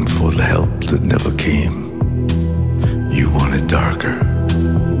burning for the help that never came. You want it darker.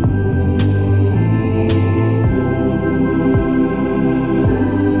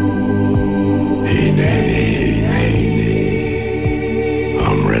 Hey, nay, nay, nay, nay.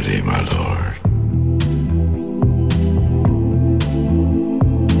 I'm ready, my lord.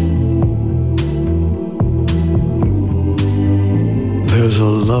 There's a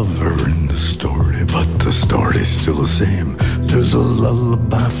lover in the story, but the story's still the same. There's a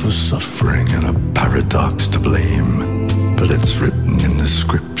lullaby for suffering and a paradox to blame. But it's written in the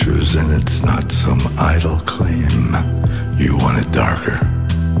scriptures and it's not some idle claim. You want it darker,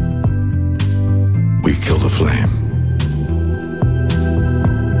 we kill the flame.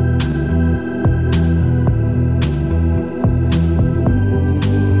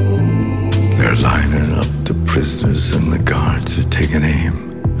 They're lining up the prisoners and the guards are taking aim.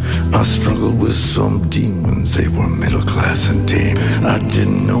 I struggled with some demons, they were middle class and tame. I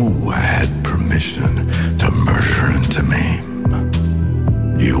didn't know I had permission to murder and to maim.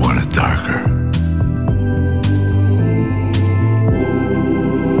 You want it darker?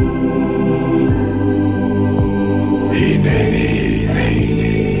 Hey, nay, nay,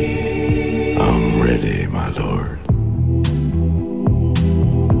 nay, I'm ready, my lord.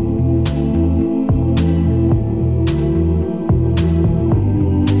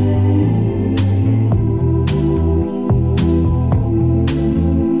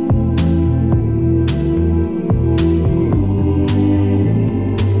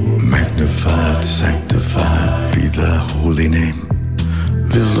 Sanctified be thy holy name,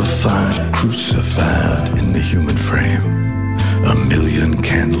 vilified, crucified in the human frame. A million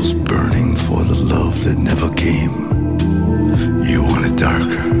candles burning for the love that never came. You want it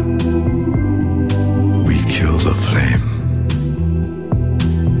darker? We kill the flame.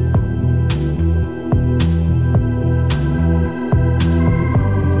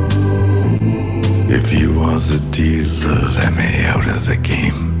 If you are the dealer, let me out of the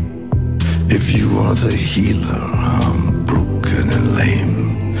game. If you are the healer, I'm broken and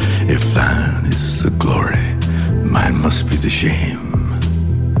lame. If thine is the glory, mine must be the shame.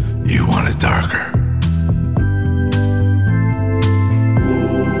 You want it darker?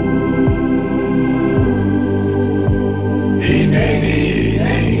 Hey, nay, nay,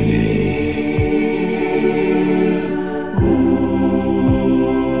 nay, nay.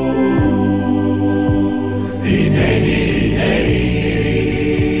 Hey, nay, nay, nay.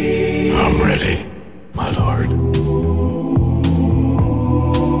 I'm ready, my lord.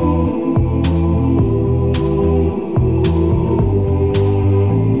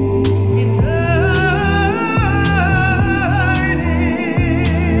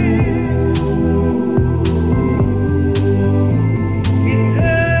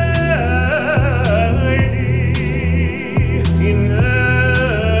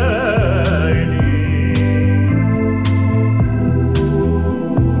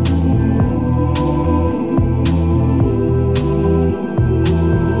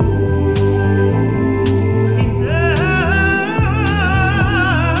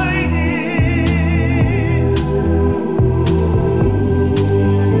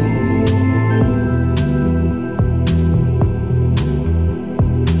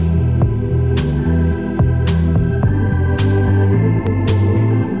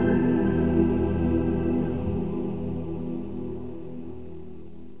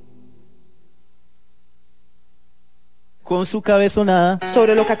 Con su cabezonada.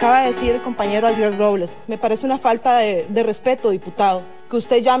 Sobre lo que acaba de decir el compañero Adriel Robles, me parece una falta de respeto, diputado, que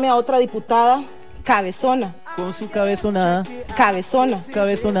usted llame a otra diputada cabezona. Con su cabezonada. Cabezona.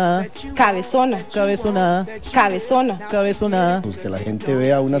 Cabezonada. Cabezona. Cabezonada. Cabezona. Cabezonada. Pues que la gente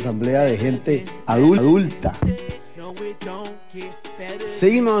vea una asamblea de gente adulta.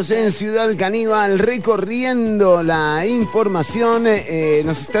 Seguimos en Ciudad Caníbal recorriendo la información.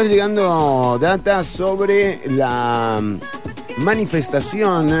 Nos está llegando data sobre la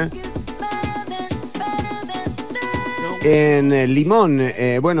manifestación en Limón.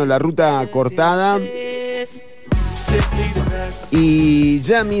 Bueno, la ruta cortada. Y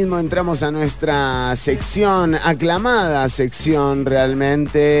ya mismo entramos a nuestra sección, aclamada sección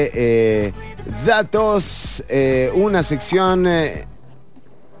realmente, datos, una sección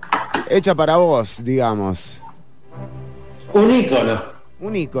hecha para vos, digamos. Un ícono.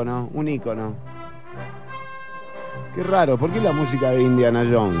 Un ícono, un ícono. Qué raro, ¿por qué la música de Indiana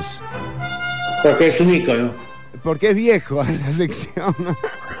Jones? Porque es un ícono. Porque es viejo la sección.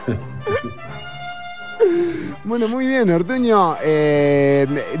 Bueno, muy bien, Ortuño.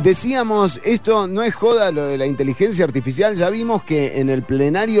 Decíamos, esto no es joda lo de la inteligencia artificial. Ya vimos que en el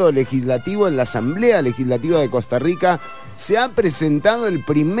plenario legislativo, en la Asamblea Legislativa de Costa Rica, se ha presentado el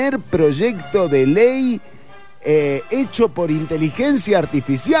primer proyecto de ley hecho por inteligencia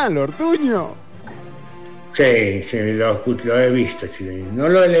artificial, Ortuño. Sí, lo he visto. Sí. No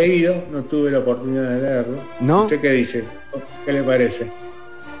lo he leído, no tuve la oportunidad de leerlo. ¿No? ¿Usted qué dice? ¿Qué le parece?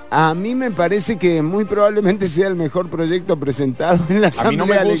 A mí me parece que muy probablemente sea el mejor proyecto presentado en la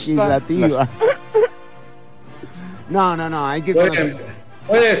Asamblea Legislativa. No, hay que conocer.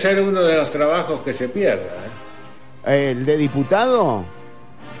 Puede ser uno de los trabajos que se pierda. ¿El de diputado?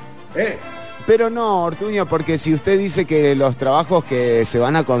 Pero no, Ortuño, porque si usted dice que los trabajos que se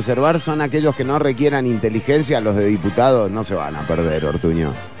van a conservar son aquellos que no requieran inteligencia, los de diputados no se van a perder,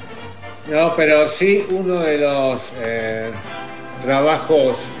 Ortuño. No, pero sí uno de los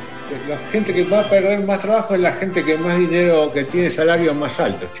trabajos, la gente que va a perder más trabajo es la gente que más dinero, que tiene salarios más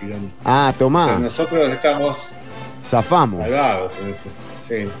altos, digamos. Ah, tomá. Pero nosotros estamos zafamos. salvados en eso.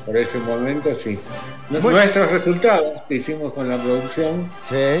 sí, por ese momento sí. Nuestros resultados que hicimos con la producción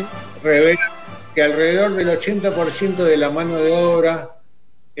revelan que alrededor del 80% de la mano de obra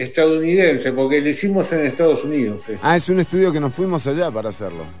estadounidense, porque lo hicimos en Estados Unidos. Es un estudio que nos fuimos allá para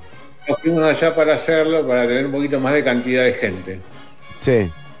hacerlo. Nos fuimos allá para hacerlo, para tener un poquito más de cantidad de gente. Sí.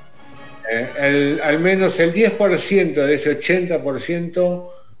 Al menos el 10% de ese 80%,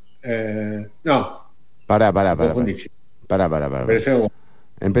 no. Pará.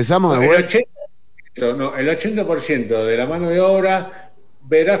 Empezamos de vuelta. El 80% de la mano de obra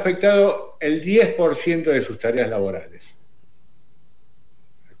verá afectado el 10% de sus tareas laborales.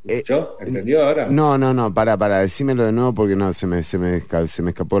 ¿Escuchó? ¿Entendió ahora? No, para, decímelo de nuevo porque no, se me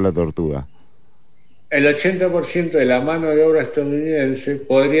escapó la tortuga. El 80% de la mano de obra estadounidense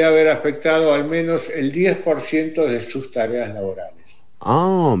podría haber afectado al menos el 10% de sus tareas laborales.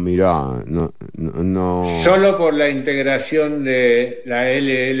 Mirá, no. Solo por la integración de la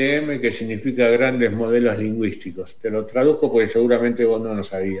LLM, que significa grandes modelos lingüísticos. Te lo traduzco porque seguramente vos no lo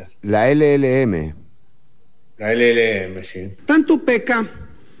sabías. La LLM. La LLM, sí. Tanto peca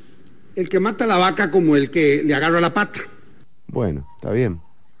el que mata la vaca como el que le agarra la pata. Bueno, está bien.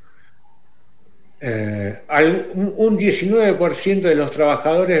 Un 19% de los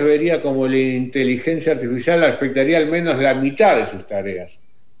trabajadores vería como la inteligencia artificial afectaría al menos la mitad de sus tareas.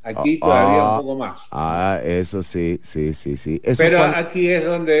 Aquí todavía un poco más. Eso sí. Pero aquí es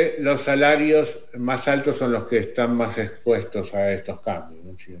donde los salarios más altos son los que están más expuestos a estos cambios,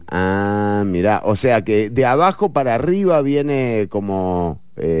 ¿no? Mirá, o sea que de abajo para arriba viene como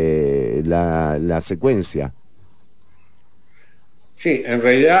la secuencia. Sí, en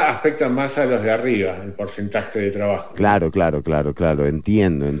realidad afecta más a los de arriba, el porcentaje de trabajo. Claro,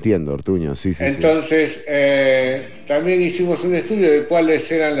 entiendo, Ortuño, sí. Entonces, también hicimos un estudio de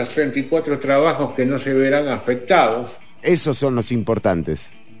cuáles eran los 34 trabajos que no se verán afectados. Esos son los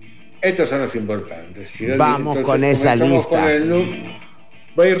importantes. Estos son los importantes. Vamos con esa lista.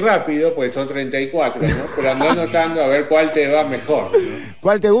 Voy a ir rápido, pues son 34, ¿no? Pero ando anotando a ver cuál te va mejor, ¿no?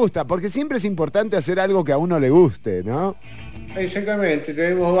 ¿Cuál te gusta? Porque siempre es importante hacer algo que a uno le guste, ¿no? Exactamente,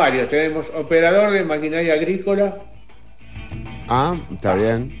 tenemos varios. Tenemos operador de maquinaria agrícola. Está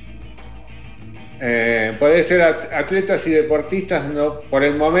bien. Puede ser atletas y deportistas, no, por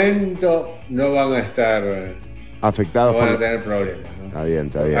el momento no van a estar afectados, no van a tener problemas, ¿no? Está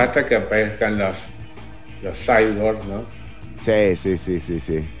bien. Hasta que aparezcan los cyborgs, ¿no?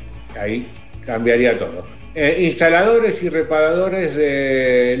 Sí. Ahí cambiaría todo. Instaladores y reparadores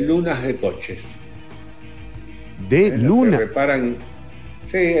de lunas de coches. ¿De luna? Reparan,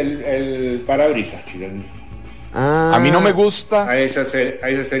 sí, el parabrisas, chileno. A mí no me gusta. A eso se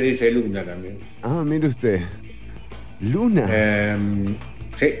le dice luna también. Mire usted. ¿Luna?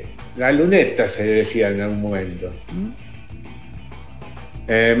 Sí, la luneta se decía en algún momento.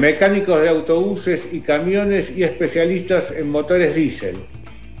 Mecánicos de autobuses y camiones y especialistas en motores diésel.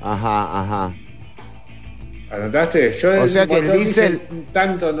 Ajá. ¿Anotaste? Yo o sea que el diésel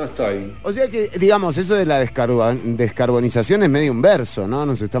tanto no estoy. O sea que, digamos, eso de la descarbonización es medio un verso, ¿no?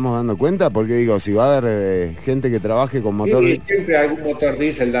 Nos estamos dando cuenta, porque digo, si va a haber gente que trabaje con motor... Y siempre algún motor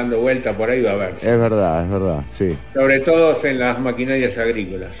diésel dando vuelta por ahí va a haber. Es verdad, sí. Sobre todo en las maquinarias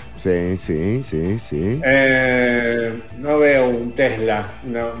agrícolas. Sí. No veo un Tesla,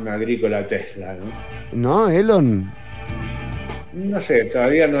 una agrícola Tesla, ¿no? ¿No, Elon? No sé,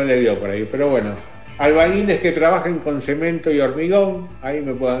 todavía no le vio por ahí, pero bueno. Albañiles que trabajan con cemento y hormigón, ahí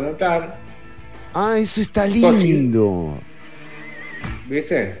me puedo anotar. Eso está lindo.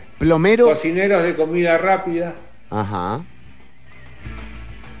 ¿Viste? Plomero. Cocineros de comida rápida. Ajá.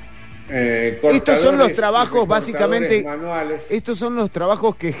 Estos son los trabajos básicamente manuales. Estos son los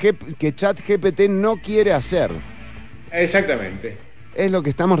trabajos que ChatGPT no quiere hacer. Exactamente. Es lo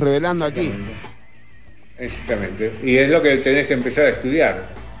que estamos revelando aquí. Exactamente. Y es lo que tenés que empezar a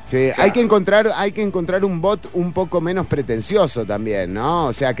estudiar. Sí, o sea, hay que encontrar un bot un poco menos pretencioso también, ¿no?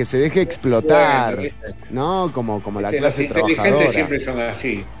 O sea, que se deje explotar, bueno, ¿no? Como la clase trabajadora. Los inteligentes siempre son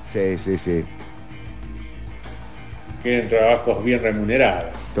así. Sí. Tienen trabajos bien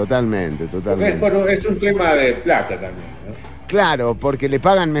remunerados. Totalmente. Es un tema de plata también, ¿no? Claro, porque le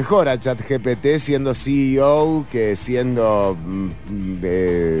pagan mejor a ChatGPT siendo CEO que siendo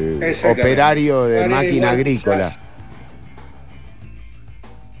operario de máquina agrícola.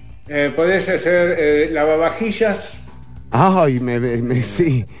 Podés hacer lavavajillas. Ay,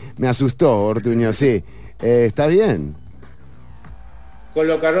 sí, me asustó, Ortuño, sí. Está bien.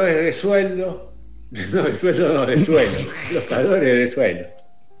 Colocadores de suelo. De suelo. Colocadores de suelo.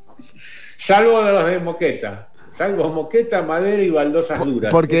 Salvo los de moqueta. Salvo moqueta, madera y baldosas duras.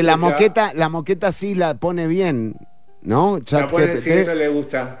 Porque la moqueta sí la pone bien. ¿no? ChatGPT. Sí, eso le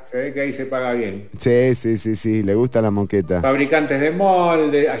gusta, se ve que ahí se paga bien. Sí, le gusta la moqueta. Fabricantes de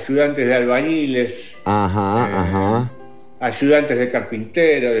molde, ayudantes de albañiles. Ajá. Ayudantes de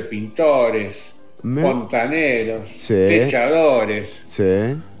carpinteros, de pintores, fontaneros, techadores.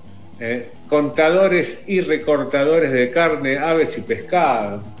 Contadores y recortadores de carne, aves y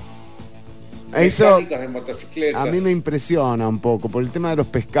pescado. Eso mecánicos de motocicletas. A mí me impresiona un poco por el tema de los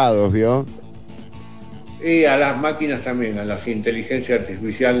pescados, ¿vio? Y a las máquinas también, a la inteligencia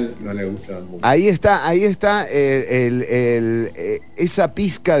artificial no le gusta mucho. Ahí está esa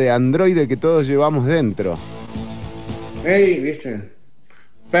pizca de androide que todos llevamos dentro. ¿Viste?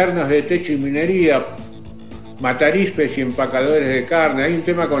 Pernos de techo y minería, matarispes y empacadores de carne. Hay un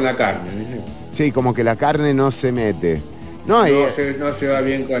tema con la carne, ¿viste? Sí, como que la carne no se mete. No se va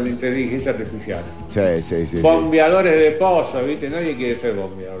bien con la inteligencia artificial. Sí. Bombeadores de pozo, ¿viste? Nadie quiere ser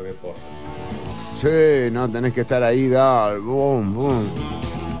bombeador de pozo. Sí, no, tenés que estar ahí, boom.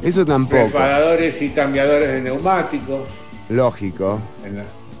 Eso tampoco. Preparadores y cambiadores de neumáticos. Lógico.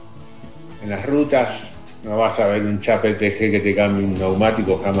 En las rutas no vas a ver un ChatGPT que te cambie un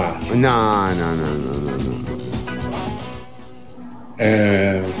neumático jamás. No.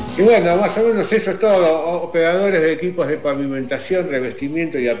 Y bueno, más o menos eso es todo. Operadores de equipos de pavimentación,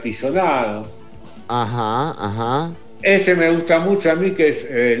 revestimiento y apisonado. Ajá. Este me gusta mucho a mí, que es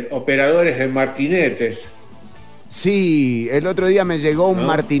operadores de martinetes. Sí, el otro día me llegó un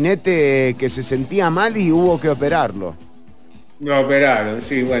martinete que se sentía mal y hubo que operarlo. Lo operaron,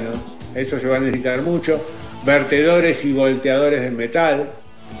 sí, bueno, eso se va a necesitar mucho. Vertedores y volteadores de metal.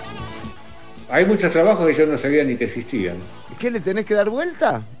 Hay muchos trabajos que yo no sabía ni que existían. ¿Qué, le tenés que dar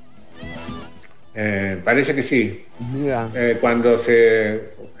vuelta? Parece que sí. Mira. Cuando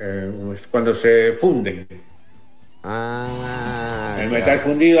se funden. El metal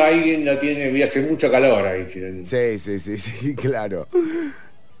fundido alguien lo tiene, hace mucho calor ahí. Sí, claro.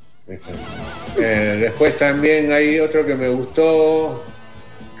 Después también hay otro que me gustó,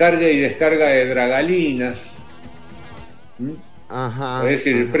 carga y descarga de dragalinas. Ajá. Podés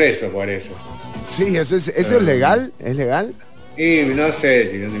ir preso por eso. Sí, eso es legal, ¿es legal? Y no sé,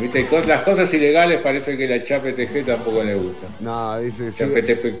 ¿viste? Las cosas ilegales parece que la ChatGPT tampoco le gusta. No, dice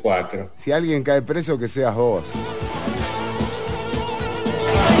ChatGPT 4. Si alguien cae preso, que seas vos.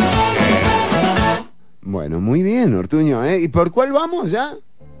 Bueno, muy bien, Ortuño, ¿eh? ¿Y por cuál vamos ya?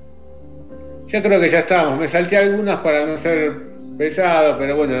 Yo creo que ya estamos. Me salté algunas para no ser pesado,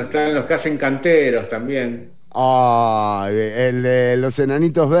 pero bueno, están los que hacen canteros también. El de los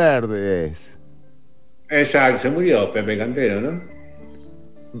enanitos verdes. Exacto, se murió Pepe Cantero, ¿no?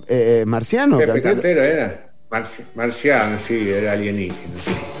 ¿Marciano? Pepe Cantero era. Marciano, sí, era alienígena.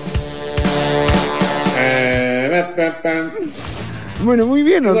 Sí. Bueno, muy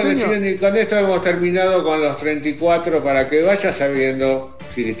bien, Ortuño. Bueno, y con esto hemos terminado con los 34 para que vayas sabiendo,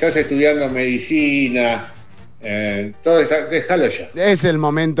 si estás estudiando medicina, todo eso, déjalo ya. Es el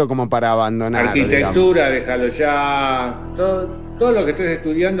momento como para abandonar. Arquitectura, déjalo ya. Todo lo que estés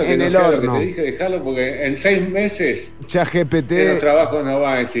estudiando, que en no el sea horno. Lo que te dije, déjalo, porque en 6 meses ChatGPT, los trabajos no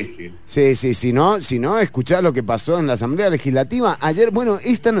van a existir. Sí, si no, escuchá lo que pasó en la Asamblea Legislativa. Ayer, bueno,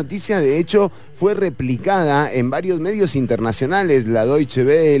 esta noticia de hecho fue replicada en varios medios internacionales, la Deutsche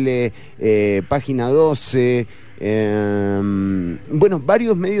Welle, Página 12...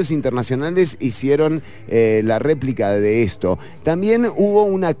 varios medios internacionales hicieron la réplica de esto. También hubo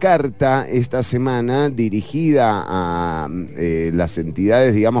una carta esta semana dirigida a las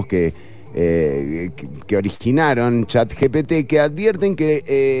entidades, digamos, que originaron ChatGPT, que advierten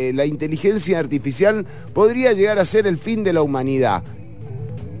que la inteligencia artificial podría llegar a ser el fin de la humanidad.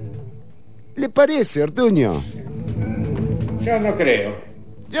 ¿Le parece, Ortuño? Yo no creo.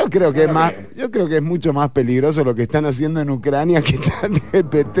 Yo creo que es mucho más peligroso lo que están haciendo en Ucrania que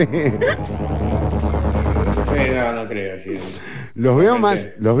ChatGPT. Sí, no creo, sí. Los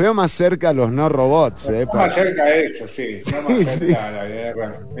veo más cerca a los no robots, más cerca a eso, sí. No más cerca a la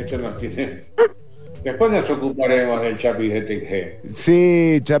guerra. Eso nos tiene. Después nos ocuparemos del ChatGPT.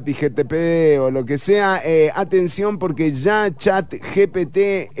 Sí, ChatGPT o lo que sea. Atención, porque ya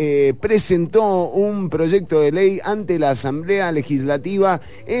ChatGPT presentó un proyecto de ley ante la Asamblea Legislativa.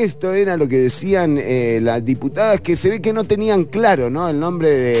 Esto era lo que decían las diputadas, que se ve que no tenían claro, ¿no?, el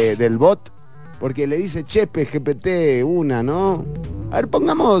nombre del bot, porque le dice ChatGPT una, ¿no? A ver,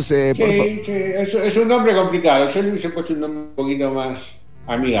 pongamos... sí, es un nombre complicado. Yo le hubiese puesto un nombre un poquito más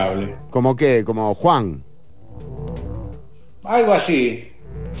amigable. ¿Cómo qué? ¿Como Juan? Algo así.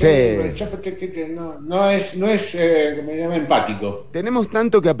 Sí. No es como se llama, empático. Tenemos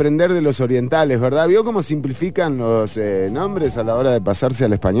tanto que aprender de los orientales, ¿verdad? ¿Vio cómo simplifican los nombres a la hora de pasarse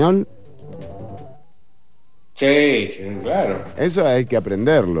al español? Sí, claro. Eso hay que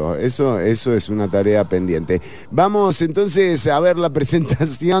aprenderlo, eso es una tarea pendiente. Vamos entonces a ver la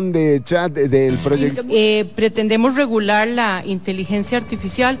presentación de chat del proyecto. Pretendemos regular la inteligencia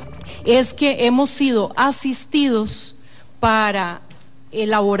artificial. Es que hemos sido asistidos para la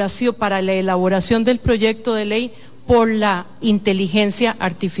elaboración del proyecto de ley por la inteligencia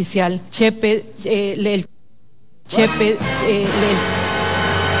artificial. El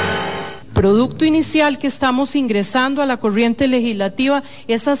producto inicial que estamos ingresando a la corriente legislativa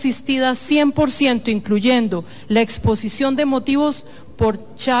es asistida 100%, incluyendo la exposición de motivos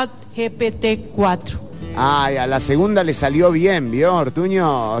por chat GPT-4. Ay, a la segunda le salió bien, ¿vio,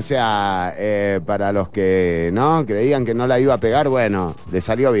 Ortuño? O sea, para los que no creían que no la iba a pegar, bueno, le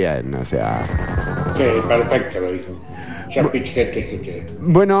salió bien, o sea. Sí, perfecto lo dijo.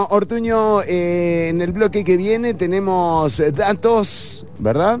 Bueno, Ortuño, en el bloque que viene tenemos datos,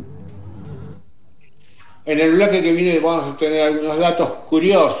 ¿verdad? En el bloque que viene vamos a tener algunos datos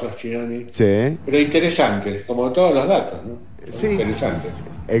curiosos, Chironi. Sí. Pero interesantes, como todos los datos, ¿no? Sí. Interesantes.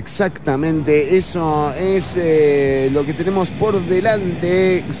 Exactamente, eso es lo que tenemos por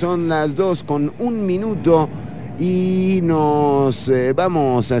delante. Son las 2:01 y nos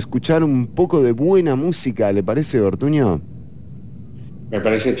vamos a escuchar un poco de buena música, ¿le parece, Ortuño? Me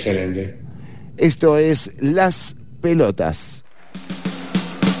parece excelente. Esto es Las Pelotas.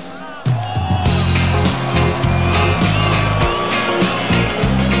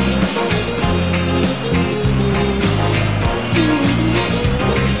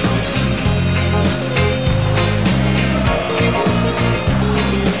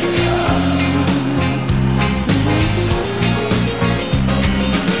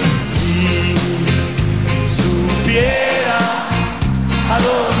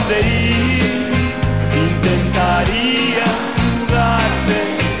 Intentaría jugarme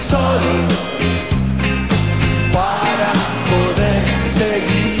solo para poder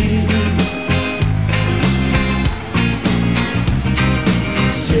seguir.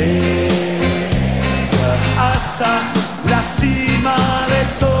 Llega hasta la cima de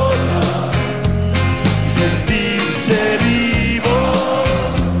todo, sentirse vivo,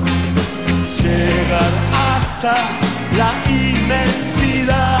 llegar hasta la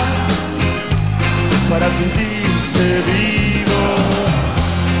inmensidad para sentirse vivo.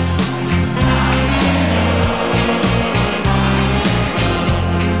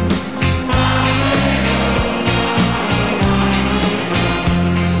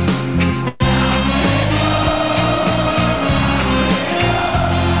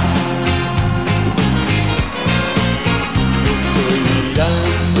 Estoy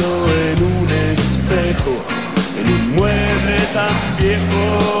mirando en un espejo, en un mueble tan viejo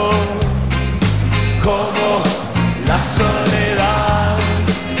como la soledad.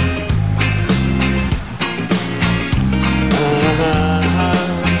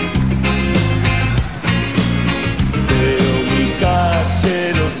 Veo mi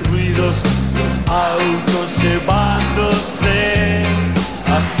calle, los ruidos, los autos llevándose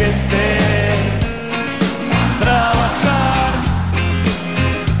a gente a trabajar,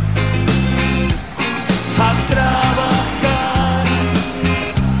 a trabajar.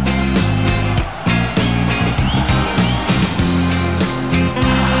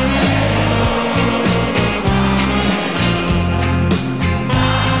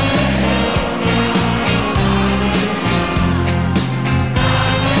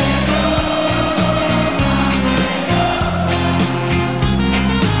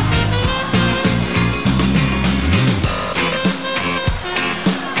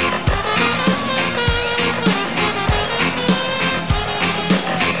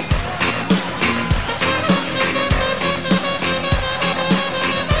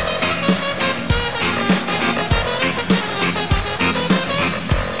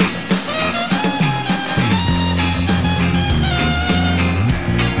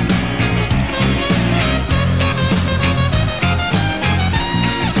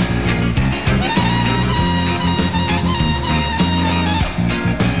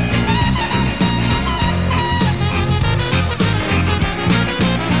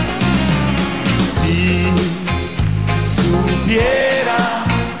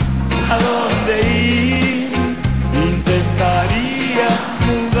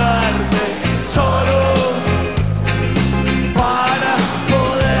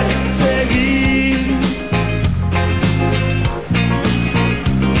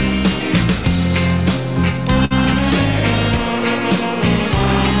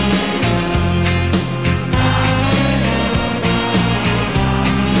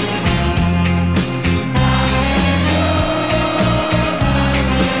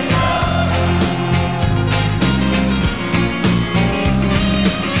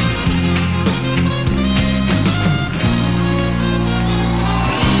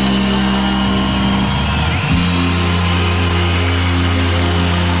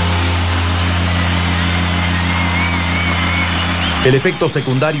 El efecto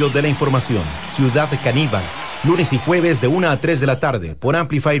secundario de la información. Ciudad Caníbal. Lunes y jueves de 1 a 3 de la tarde por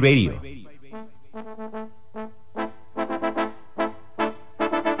Amplify Radio.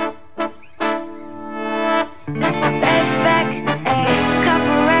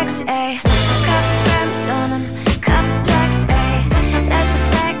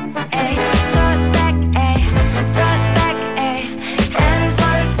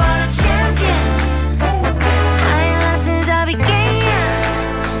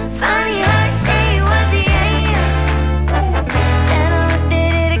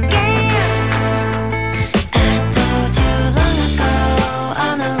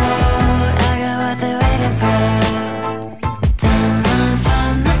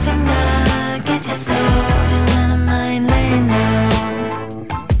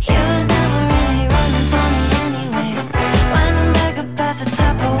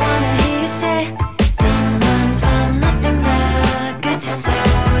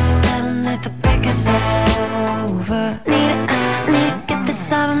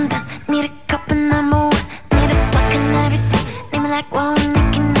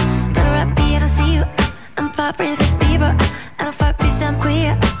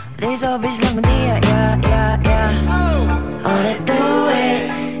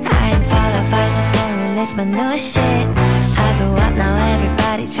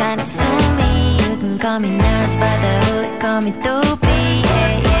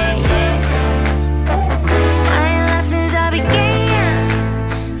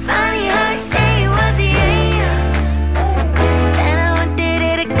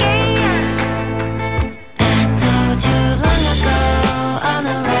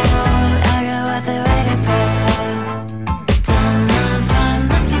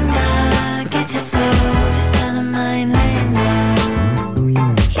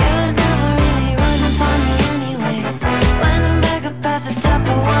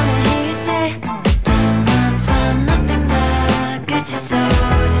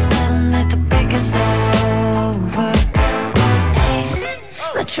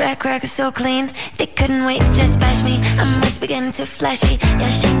 So clean, they couldn't wait to just bash me. I must be getting too flashy. Yeah, I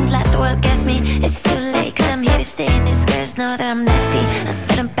shouldn't let the world guess me. It's too late, cause I'm here to stay, and these girls know that I'm nasty. I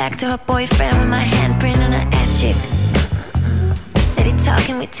sent him back to her boyfriend with my handprint on her ass cheek. Steady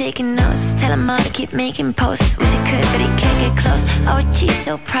talking, we're taking notes. Tell him all to keep making posts. Wish he could, but he can't get close. Oh, geez,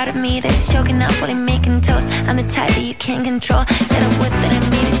 so proud of me that he's choking up while he's making toast. I'm the type that you can't control. Said I would, then I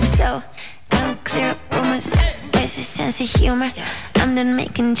made it so. I don't clear up rumors. Where's your sense of humor? I'm done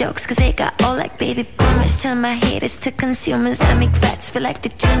making jokes cause they got old like baby boomers. Turn my haters to consumers. I make vets feel like the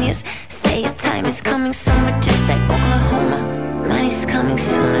juniors. Say your time is coming soon, but just like Oklahoma, mine is coming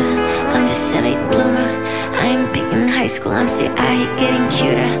sooner. I'm just a late bloomer. I ain't picking high school, I'm still out here getting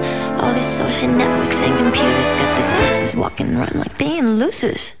cuter. All these social networks and computers got these pussies walking around like they ain't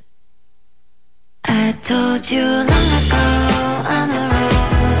losers. I told you long ago on the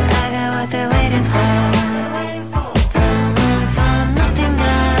road I got what they're waiting for.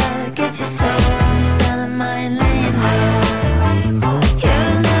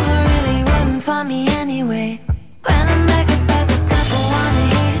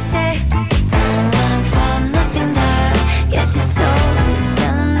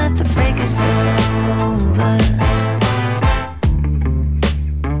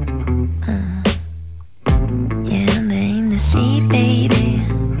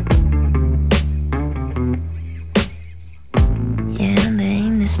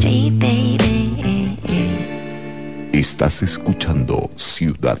 Estás escuchando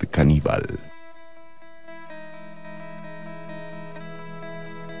Ciudad Caníbal.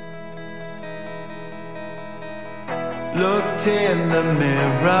 Looked in the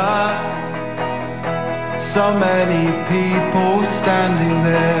mirror, so many people standing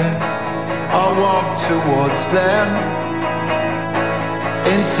there. I walked towards them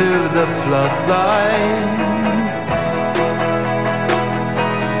into the floodlight.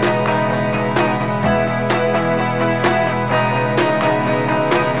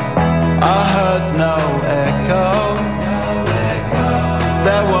 No echo.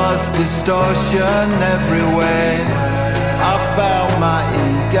 There was distortion everywhere. I felt my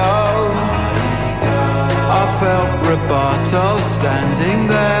ego. I felt Roberto standing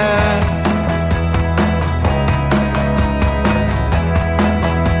there.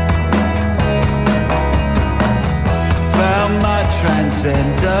 Found my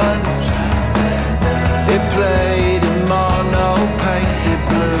transcendence. It played in mono painted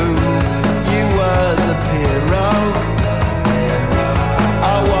blue. The hero,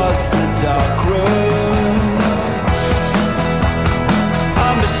 I was the dark room.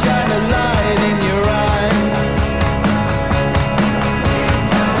 I'm the shining light in your eye.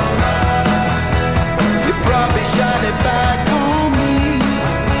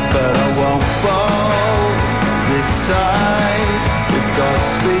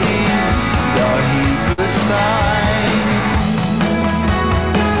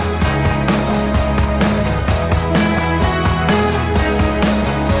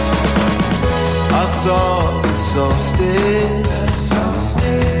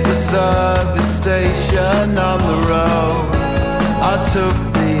 station on the road. I took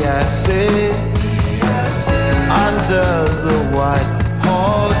the acid under the white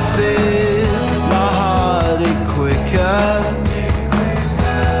horses. My heart it quicker.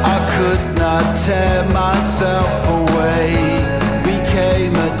 I could not tear myself away.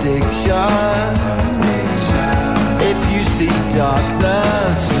 Became addiction. If you see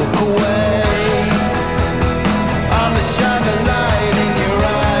darkness, look away. I'm a shining light in your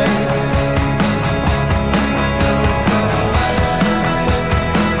eye.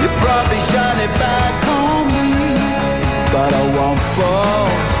 You probably shine it back on me, but I won't fall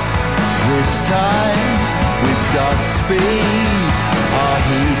this time. With Godspeed, I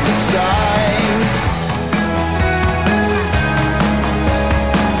heed the signs.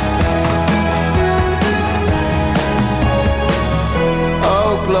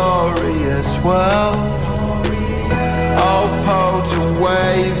 Oh, glorious world. Oh, potent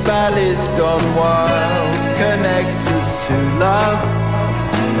wave, valleys gone wild. Connect us to love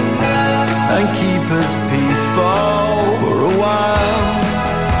and keep us peaceful for a while.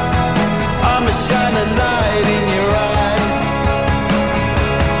 I'm a shining light in your eye.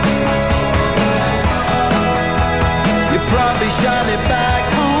 You probably shine it back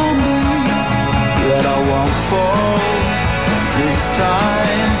on me, but I won't fall this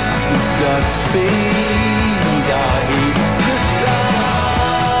time. With Godspeed, I heed the sign.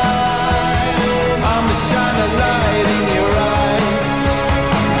 I'm a shining light in your eye.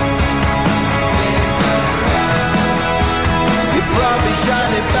 You probably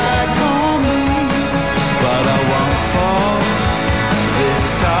shine it back on me, but I won't fall this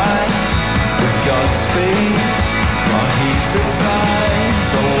time. With Godspeed, I heed the signs.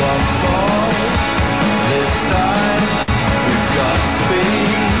 I won't fall this time. With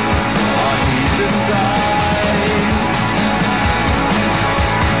Godspeed, I heed the signs.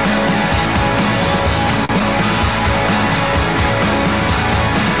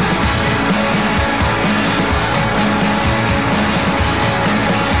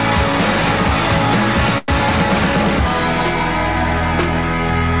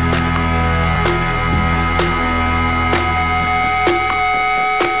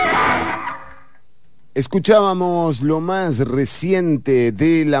 Escuchábamos lo más reciente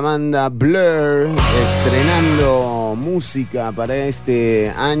de la banda Blur, estrenando música para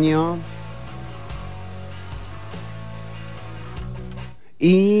este año.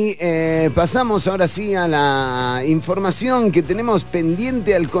 Y pasamos ahora sí a la información que tenemos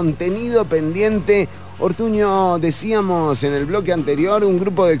pendiente, al contenido pendiente. Ortuño, decíamos en el bloque anterior, un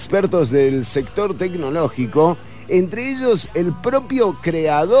grupo de expertos del sector tecnológico, entre ellos el propio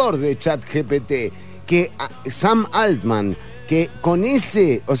creador de ChatGPT, que Sam Altman, que con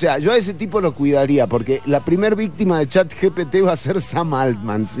ese, o sea, yo a ese tipo lo cuidaría, porque la primer víctima de ChatGPT va a ser Sam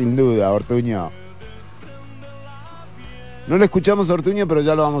Altman, sin duda, Ortuño. No lo escuchamos, Ortuño, pero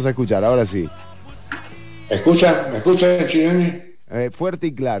ya lo vamos a escuchar, ahora sí. ¿Me escucha, Chironi? Fuerte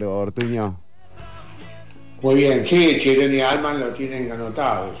y claro, Ortuño. Muy bien, sí, Chironi y Altman lo tienen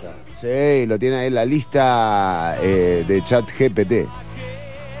anotado ya. Sí, lo tiene ahí en la lista de ChatGPT.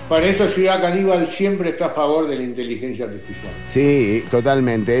 Por eso Ciudad Caníbal siempre está a favor de la inteligencia artificial. Sí,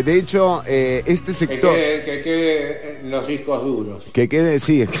 totalmente. De hecho, este sector... Que quede en los discos duros. Que quede,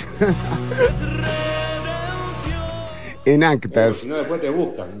 sí. En actas. Pero si no, después te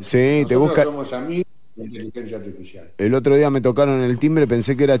buscan. Sí, te buscan. Somos amigos de inteligencia artificial. El otro día me tocaron el timbre,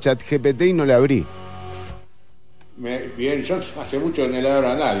 pensé que era ChatGPT y no le abrí. Bien, yo hace mucho que no le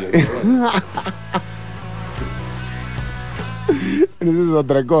abro a nadie. Pero bueno. Pero eso es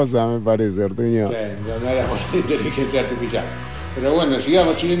otra cosa, me parece, Ortuño. Sí, no era por inteligencia artificial. Pero bueno,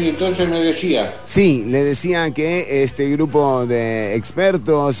 sigamos, Chileni, entonces me decía. Sí, le decía que este grupo de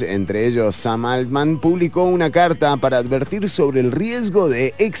expertos, entre ellos Sam Altman, publicó una carta para advertir sobre el riesgo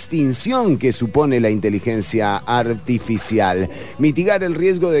de extinción que supone la inteligencia artificial. Mitigar el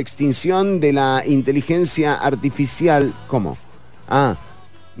riesgo de extinción de la inteligencia artificial, ¿cómo?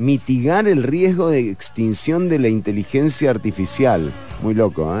 Mitigar el riesgo de extinción de la inteligencia artificial. Muy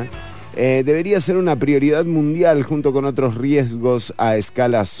loco, ¿eh? Debería ser una prioridad mundial junto con otros riesgos a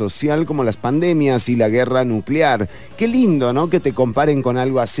escala social como las pandemias y la guerra nuclear. Qué lindo, ¿no? Que te comparen con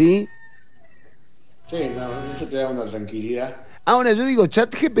algo así. Sí, no, eso te da una tranquilidad. Ahora, yo digo,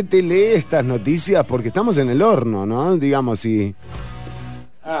 ChatGPT lee estas noticias porque estamos en el horno, ¿no? Digamos, sí.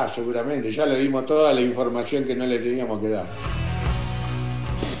 Seguramente, ya le dimos toda la información que no le teníamos que dar.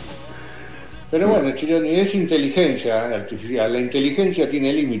 Pero bueno, Chironi, es inteligencia artificial. La inteligencia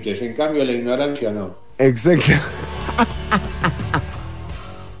tiene límites, en cambio la ignorancia no. Exacto.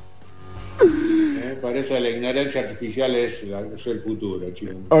 Por eso eso de la ignorancia artificial es el futuro,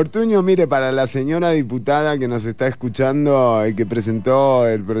 chicos. Ortuño, mire, para la señora diputada que nos está escuchando y que presentó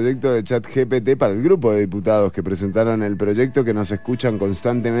el proyecto de ChatGPT, para el grupo de diputados que presentaron el proyecto, que nos escuchan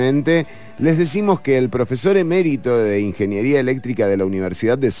constantemente, les decimos que el profesor emérito de Ingeniería Eléctrica de la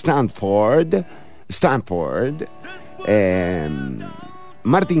Universidad de Stanford,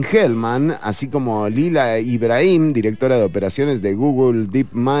 Martin Hellman, así como Lila Ibrahim, directora de operaciones de Google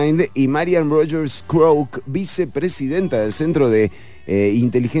DeepMind, y Marian Rogers Croak, vicepresidenta del Centro de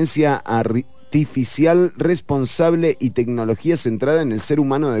Inteligencia Artificial Responsable y Tecnología Centrada en el Ser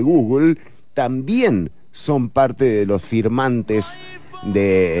Humano de Google, también son parte de los firmantes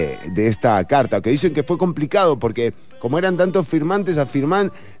de esta carta, que dicen que fue complicado porque como eran tantos firmantes a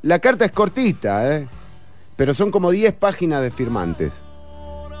firmar, la carta es cortita, pero son como 10 páginas de firmantes.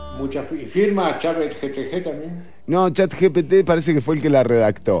 ¿Mucha firma ChatGPT también? No, ChatGPT parece que fue el que la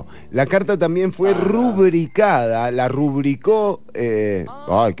redactó. La carta también fue rubricada, la rubricó...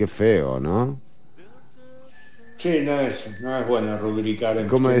 ay, qué feo, ¿no? Sí, no es bueno rubricar en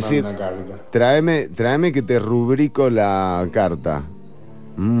 ¿Cómo decir? Una carta. Tráeme que te rubrico la carta.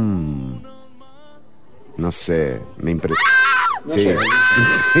 No sé, me impresiona. No Sí. sé.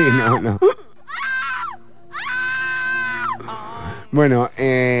 Sí, no. Bueno,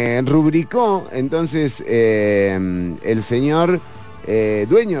 rubricó entonces el señor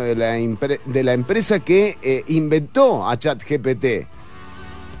dueño de la empresa que inventó a ChatGPT.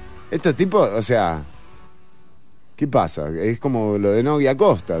 Estos tipos, o sea, ¿qué pasa? Es como lo de Nogui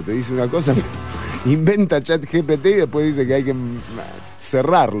Acosta, te dice una cosa, inventa ChatGPT y después dice que hay que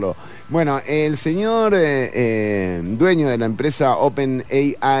cerrarlo. Bueno, el señor dueño de la empresa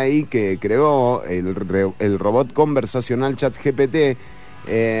OpenAI que creó el robot conversacional ChatGPT,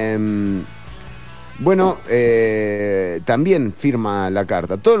 también firma la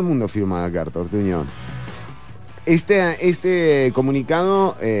carta. Todo el mundo firma la carta, Ortuño. Este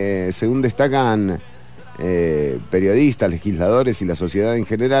comunicado, según destacan periodistas, legisladores y la sociedad en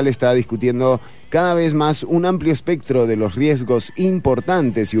general, está discutiendo cada vez más un amplio espectro de los riesgos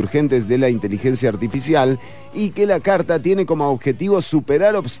importantes y urgentes de la inteligencia artificial, y que la carta tiene como objetivo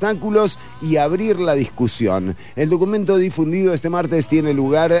superar obstáculos y abrir la discusión. El documento difundido este martes tiene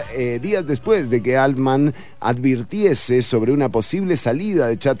lugar días después de que Altman advirtiese sobre una posible salida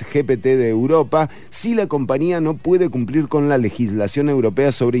de ChatGPT de Europa si la compañía no puede cumplir con la legislación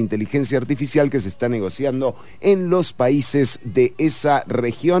europea sobre inteligencia artificial que se está negociando en los países de esa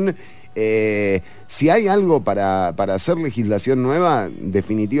región. Si hay algo para hacer legislación nueva,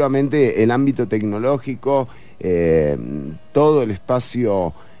 definitivamente el ámbito tecnológico, todo el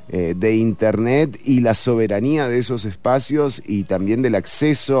espacio de Internet y la soberanía de esos espacios, y también del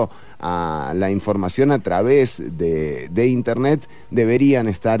acceso a la información a través de Internet, deberían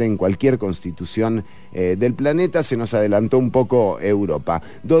estar en cualquier constitución del planeta. Se nos adelantó un poco Europa.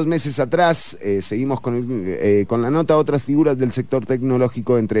 2 meses atrás, seguimos con la nota, otras figuras del sector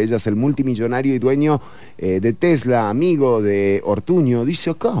tecnológico, entre ellas el multimillonario y dueño de Tesla, amigo de Ortuño,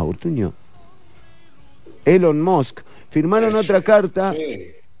 dice acá, Ortuño, Elon Musk, firmaron otra carta.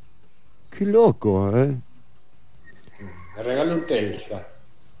 Sí. Qué loco, ¿eh? Me regaló un Telsa.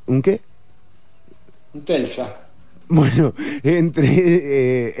 ¿Un qué? Un Telsa. Bueno,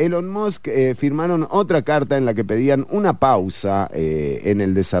 entre Elon Musk firmaron otra carta en la que pedían una pausa en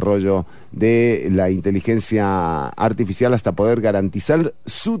el desarrollo de la inteligencia artificial hasta poder garantizar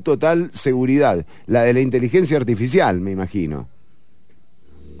su total seguridad. La de la inteligencia artificial, me imagino.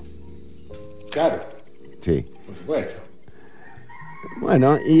 Claro. Sí. Por supuesto.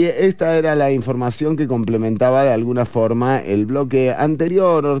 Bueno, y esta era la información que complementaba de alguna forma el bloque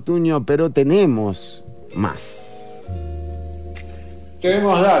anterior, Ortuño, pero tenemos más.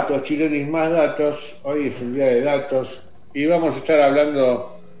 Tenemos datos, Chironis, más datos. Hoy es un día de datos y vamos a estar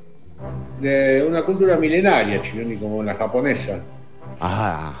hablando de una cultura milenaria, Chironi, como la japonesa.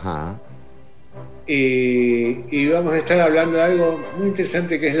 Ajá. Y vamos a estar hablando de algo muy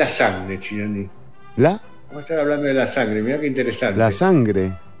interesante que es la sangre, Chironi. ¿La? Vamos a estar hablando de la sangre, mirá qué interesante. La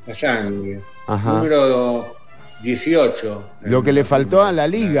sangre. La sangre. Ajá. Número 18. Lo que le faltó a la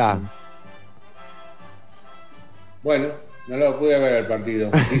liga. Bueno, no lo pude ver al partido.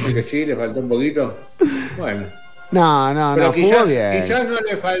 Dice que sí, le faltó un poquito. Bueno. No, pero jugó bien. Quizás no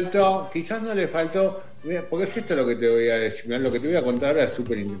le faltó, porque es esto lo que te voy a decir, lo que te voy a contar ahora es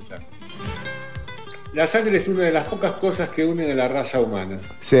súper interesante. La sangre es una de las pocas cosas que unen a la raza humana.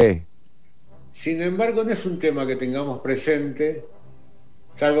 Sí. Sin embargo, no es un tema que tengamos presente,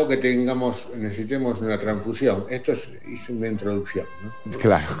 salvo que necesitemos una transfusión. Esto es una introducción, ¿no?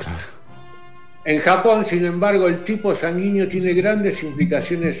 Claro. En Japón, sin embargo, el tipo sanguíneo tiene grandes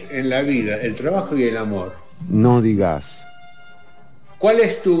implicaciones en la vida, el trabajo y el amor. No digas. ¿Cuál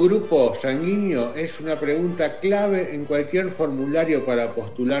es tu grupo sanguíneo? Es una pregunta clave en cualquier formulario para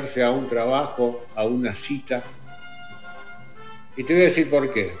postularse a un trabajo, a una cita. Y te voy a decir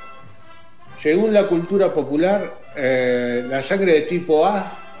por qué. Según la cultura popular, la sangre de tipo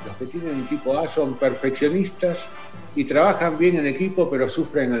A, los que tienen tipo A son perfeccionistas y trabajan bien en equipo, pero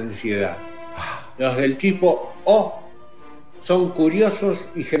sufren ansiedad. Los del tipo O son curiosos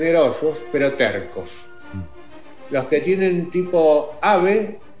y generosos, pero tercos. Los que tienen tipo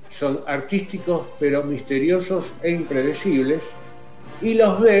AB son artísticos, pero misteriosos e impredecibles. Y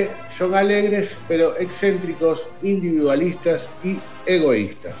los B son alegres, pero excéntricos, individualistas y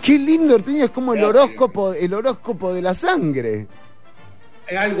egoístas. Qué lindo, Ortuño, es como el horóscopo de la sangre.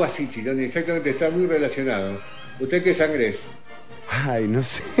 Algo así, Chiloni, exactamente, está muy relacionado. ¿Usted qué sangre es? Ay, no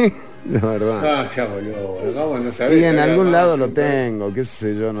sé, la verdad. No, ya boludo, ¿cómo no sabés? Y en algún lado lo tengo, qué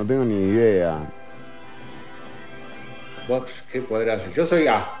sé yo, no tengo ni idea. ¿Vos qué podrás hacer? Yo soy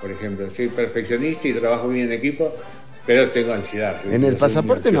A, por ejemplo, soy perfeccionista y trabajo bien en equipo, pero tengo ansiedad. ¿En el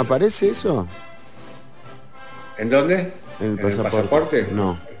pasaporte no aparece eso? ¿En dónde? ¿En el pasaporte?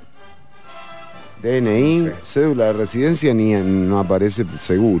 No. DNI, cédula de residencia, no aparece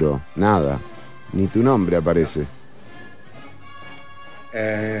seguro, nada. Ni tu nombre aparece.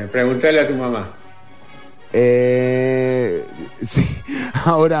 Preguntale a tu mamá. Sí,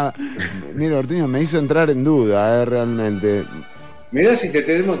 ahora, mira, Ortuño, me hizo entrar en duda, realmente. Mirá, si te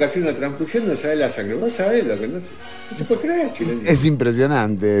tenemos que hacer una transfusión, no sabes la sangre. Vos sabés lo que no se puede creer, chileno. Es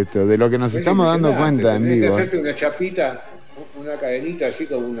impresionante esto, de lo que nos estamos dando cuenta en vivo. Tienes que hacerte una chapita, una cadenita así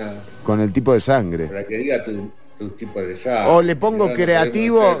como una... Con el tipo de sangre. Para que diga tu tipo de sangre. O le pongo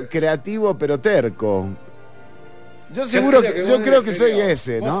creativo pero terco. Yo seguro que yo creo que soy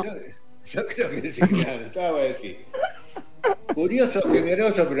ese, ¿no? Yo creo que sí, claro, estaba a decir. Curioso,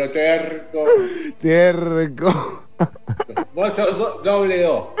 generoso, pero terco. Terco. Vos sos doble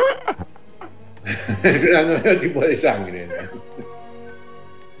O. Es un nuevo tipo de sangre.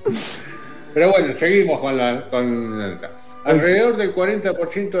 Pero bueno, seguimos con alrededor del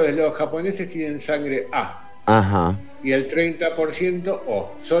 40% de los japoneses tienen sangre A. Ajá. Y el 30%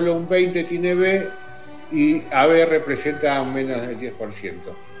 O. Solo un 20% tiene B y AB representa menos del 10%.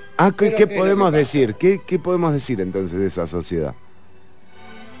 Ah, ¿qué podemos decir? ¿Qué podemos decir entonces de esa sociedad?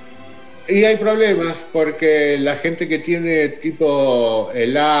 Y hay problemas porque la gente que tiene tipo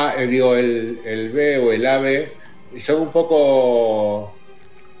el A, el B o el AB son un poco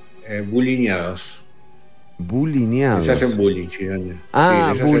bulineados. Bulineados. Se hacen bullying, Chiloni.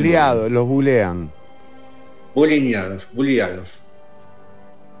 Ah, sí, buleados, los bulean. Bulineados.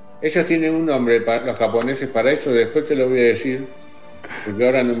 Ellos tienen un nombre, los japoneses, para eso, después te lo voy a decir, porque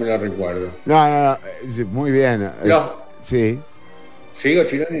ahora no me lo recuerdo. No, muy bien. Sí. ¿Sigo,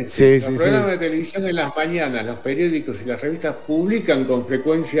 Chiloni? Sí. Los programas de televisión en las mañanas, los periódicos y las revistas publican con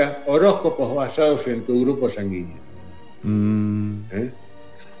frecuencia horóscopos basados en tu grupo sanguíneo.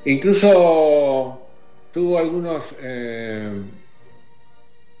 Incluso tuvo algunos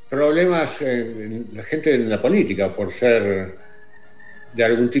problemas la gente en la política por ser de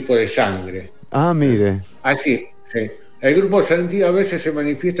algún tipo de sangre. Ah, mire. Así, sí. El grupo sanguíneo a veces se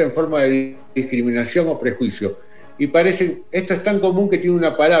manifiesta en forma de discriminación o prejuicio. Y parece, esto es tan común que tiene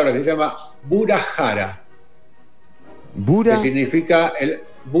una palabra que se llama burajara. ¿Bura? Que significa el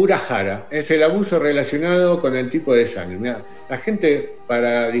burajara. Es el abuso relacionado con el tipo de sangre. Mirá, la gente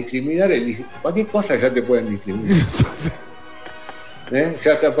para discriminar, cualquier cosa ya te pueden discriminar.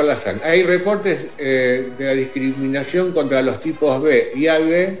 Ya está por la sangre. Hay reportes de la discriminación contra los tipos B y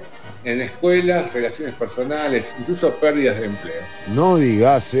AB en escuelas, relaciones personales, incluso pérdidas de empleo. No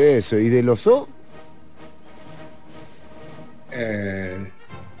digas eso. ¿Y de los O?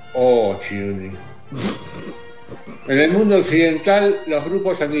 Chiloni. En el mundo occidental, los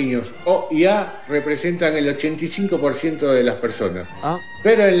grupos sanguíneos O y A representan el 85% de las personas.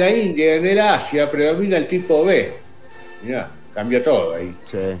 Pero en la India, en el Asia, predomina el tipo B. Mirá, cambia todo ahí.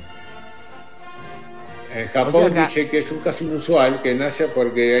 Sí. En Japón dice que es un caso inusual que nace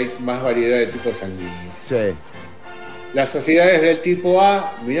porque hay más variedad de tipos sanguíneos. Sí. Las sociedades del tipo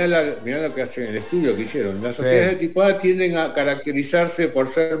A, mirá lo que hacen, el estudio que hicieron, las sociedades del tipo A tienden a caracterizarse por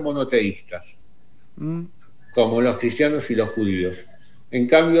ser monoteístas, como los cristianos y los judíos. En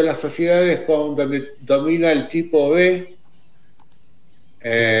cambio, las sociedades donde domina el tipo B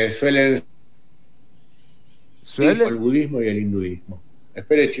suelen el budismo y el hinduismo.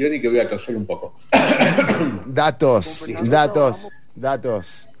 Espere, Chiloni, que voy a toser un poco. Datos,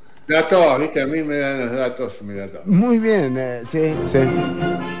 viste, a mí me dan los datos, Muy bien, sí.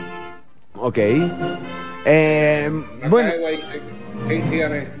 ok. Bueno. Sí,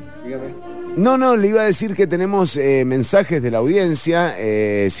 dígame. No, le iba a decir que tenemos mensajes de la audiencia,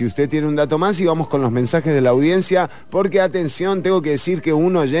 si usted tiene un dato más y vamos con los mensajes de la audiencia, porque atención, tengo que decir que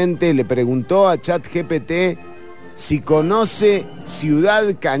un oyente le preguntó a ChatGPT si conoce Ciudad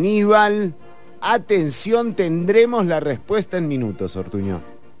Caníbal. Atención, tendremos la respuesta en minutos, Ortuño.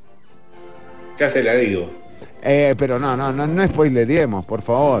 Ya se la digo. Pero no spoileremos, por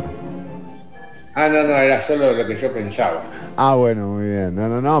favor. No, era solo lo que yo pensaba. Bueno, muy bien.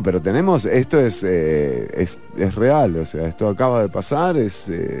 No, pero tenemos, esto es real, o sea, esto acaba de pasar, es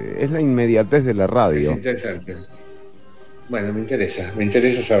la inmediatez de la radio. Es interesante. Bueno, me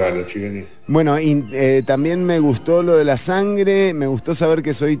interesa saberlo, Chileni. Bueno, y también me gustó lo de la sangre, me gustó saber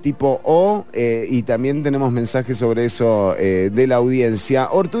que soy tipo O, y también tenemos mensajes sobre eso de la audiencia.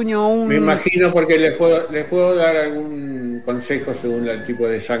 Ortuño, Me imagino porque les puedo dar algún consejo según el tipo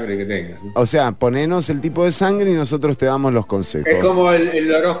de sangre que tengas, ¿no? O sea, ponenos el tipo de sangre y nosotros te damos los consejos. Es como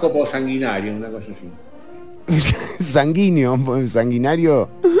el horóscopo sanguinario, una cosa así. Sanguinario.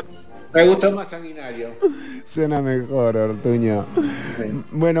 Me gustó más sanguinario. Suena mejor, Ortuño. Sí.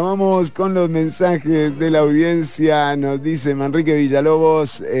 Bueno, vamos con los mensajes de la audiencia. Nos dice Manrique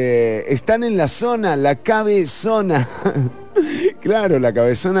Villalobos, están en la zona, la cabezona. Claro, la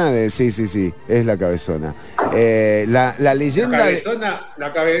cabezona de... Sí, es la cabezona. La leyenda...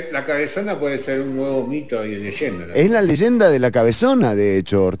 La cabezona puede ser un nuevo mito y leyenda, ¿no? Es la leyenda de la cabezona, de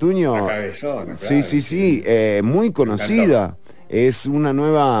hecho, Ortuño. La cabezona, claro. Sí, muy conocida. Es una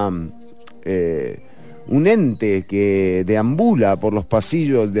nueva... un ente que deambula por los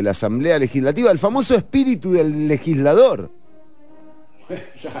pasillos de la Asamblea Legislativa, el famoso espíritu del legislador.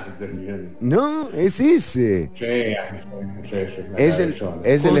 ¿No? Es ese.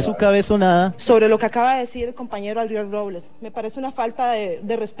 Es su cabezonada. Sobre lo que acaba de decir el compañero Adrián Robles, me parece una falta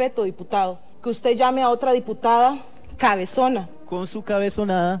de respeto, diputado, que usted llame a otra diputada cabezona. Con su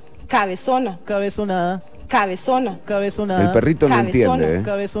cabezonada. Cabezona. Cabezonada. Cabezona. El perrito no entiende.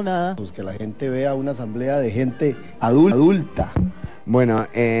 Cabezonada. Pues que la gente vea una asamblea de gente adulta. Bueno,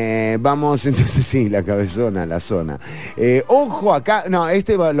 vamos entonces, sí, la cabezona, la zona. Ojo acá, no,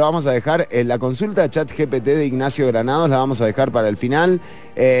 lo vamos a dejar, la consulta ChatGPT de Ignacio Granados la vamos a dejar para el final.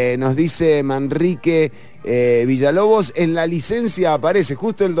 Nos dice Manrique Villalobos, en la licencia aparece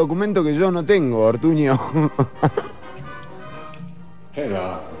justo el documento que yo no tengo, Ortuño.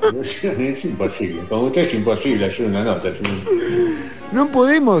 Es imposible. Con usted es imposible hacer una nota. No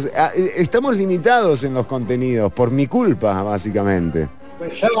podemos, estamos limitados en los contenidos, por mi culpa, básicamente.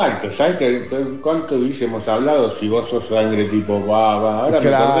 Exacto, ¿sabes cuánto hubiésemos hablado si vos sos sangre tipo ahora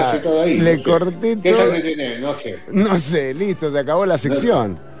claro, me cortaste todo ahí? Le corté todo. ¿Qué sangre tenés? No sé, listo, se acabó la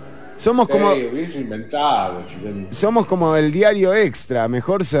sección. Somos como... hubiese inventado. Somos como el diario Extra,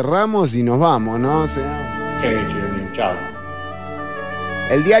 mejor cerramos y nos vamos, ¿no? O sea... Chao.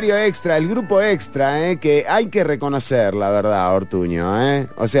 El diario Extra, el grupo Extra, que hay que reconocer, la verdad, Ortuño,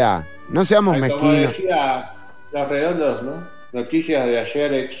 O sea, no seamos mezquinos. Como decía Los Redondos, ¿no? Noticias de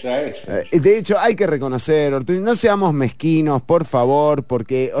ayer extra. De hecho, hay que reconocer, Ortuño, no seamos mezquinos, por favor,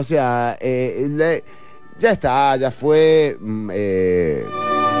 porque, o sea, ya está, ya fue.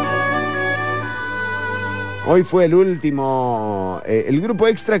 Hoy fue el último, el grupo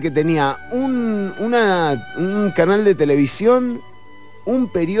Extra que tenía un canal de televisión,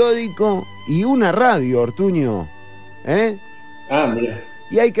 un periódico y una radio, Ortuño. Mira.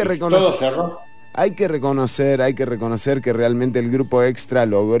 Y hay que reconocer. Todo cerró. Hay que reconocer que realmente el grupo Extra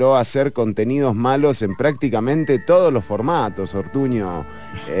logró hacer contenidos malos en prácticamente todos los formatos, Ortuño.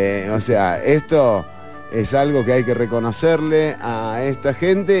 O sea, esto es algo que hay que reconocerle a esta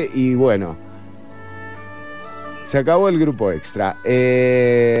gente y bueno, se acabó el grupo Extra.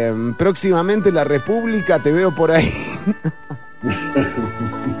 Próximamente La República, te veo por ahí.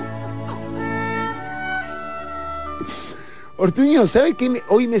 Ortuño, ¿sabes qué?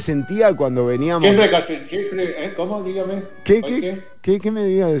 Hoy me sentía cuando veníamos... Siempre, ¿cómo? Dígame. ¿Qué me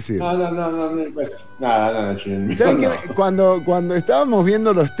debía decir? No, nada. ¿Sabes qué? Cuando estábamos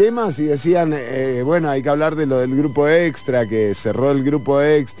viendo los temas y decían, bueno, hay que hablar de lo del grupo Extra, que cerró el grupo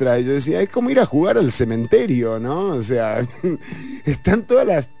Extra, y yo decía, es como ir a jugar al cementerio, ¿no? O sea, están todas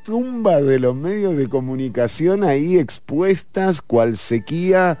las tumbas de los medios de comunicación ahí expuestas, cual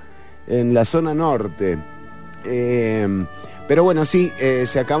sequía en la zona norte. Pero bueno, sí,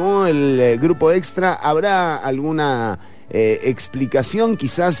 se acabó el grupo Extra. ¿Habrá alguna explicación?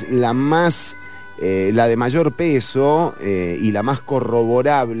 Quizás la de mayor peso y la más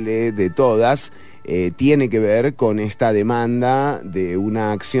corroborable de todas tiene que ver con esta demanda de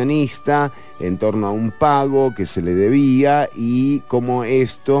una accionista en torno a un pago que se le debía y cómo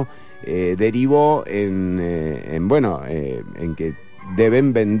esto derivó en que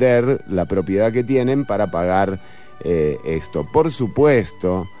deben vender la propiedad que tienen para pagar esto. Por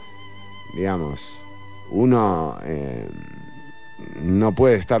supuesto, digamos, uno no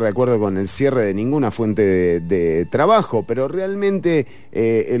puede estar de acuerdo con el cierre de ninguna fuente de trabajo, pero realmente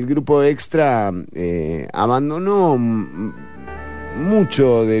el grupo Extra abandonó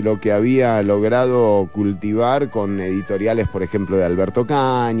mucho de lo que había logrado cultivar con editoriales, por ejemplo, de Alberto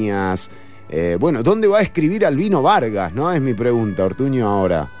Cañas. ¿Dónde va a escribir Albino Vargas? ¿No? Es mi pregunta, Ortuño,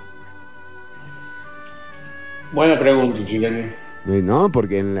 ahora. Buena pregunta, Chileni. ¿No?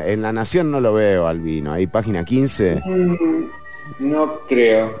 Porque en La Nación no lo veo, Albino. Ahí, página 15. No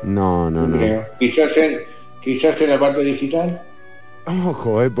creo. No. Creo. Quizás en la parte digital.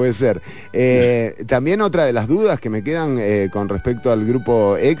 Ojo, puede ser. También otra de las dudas que me quedan con respecto al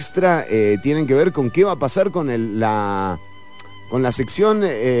grupo Extra tienen que ver con qué va a pasar con la sección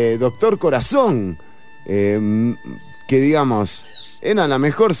Doctor Corazón, que digamos era la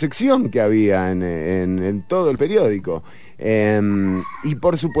mejor sección que había en todo el periódico. Y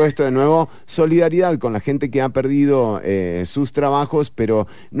por supuesto, de nuevo, solidaridad con la gente que ha perdido sus trabajos, pero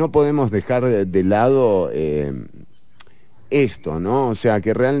no podemos dejar de lado esto, ¿no? O sea,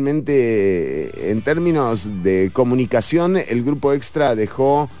 que realmente en términos de comunicación el grupo Extra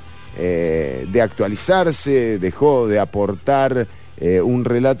dejó de actualizarse, dejó de aportar un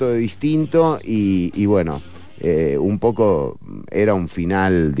relato distinto y bueno, un poco era un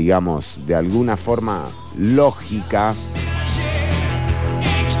final, digamos, de alguna forma lógica.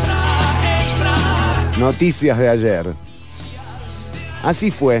 Noticias de ayer. Así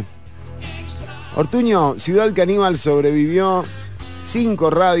fue. Ortuño, Ciudad Caníbal sobrevivió 5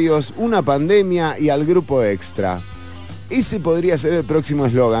 radios, una pandemia y al grupo Extra. Ese podría ser el próximo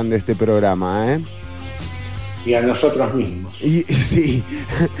eslogan de este programa, ¿eh? Y a nosotros mismos. Y sí,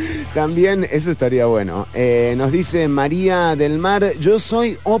 también eso estaría bueno. Nos dice María del Mar, yo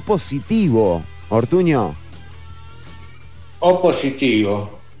soy O positivo. Ortuño. O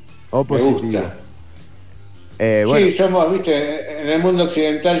positivo. O positivo. Me gusta. Bueno. Sí, somos, viste, en el mundo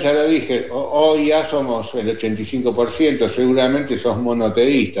occidental ya lo dije, hoy ya somos el 85%, seguramente sos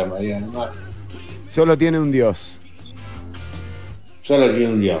monoteísta, María del Mar. Solo tiene un Dios. Solo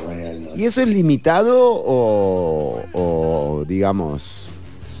tiene un Dios, María del Mar. ¿Y eso es limitado o digamos,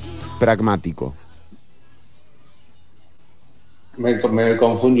 pragmático? Me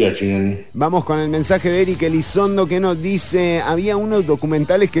confundió, Chileni. Vamos con el mensaje de Eric Elizondo que nos dice, había unos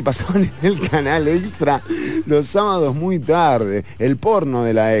documentales que pasaban en el canal Extra los sábados muy tarde, el porno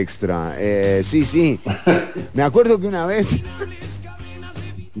de la Extra. Sí. Me acuerdo que una vez...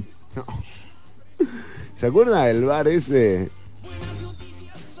 No. ¿Se acuerda del bar ese?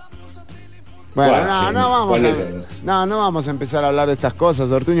 Bueno, no vamos a empezar a hablar de estas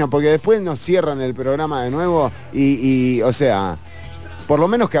cosas, Ortuño, porque después nos cierran el programa de nuevo y o sea, por lo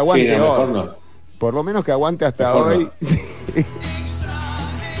menos que aguante hoy. No. Por lo menos que aguante hasta mejor hoy. No.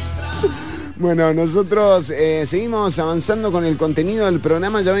 Bueno, nosotros seguimos avanzando con el contenido del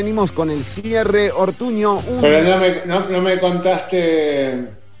programa, ya venimos con el cierre, Ortuño. Pero no me contaste,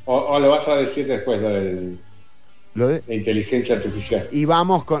 o lo vas a decir después, lo de la inteligencia artificial. Y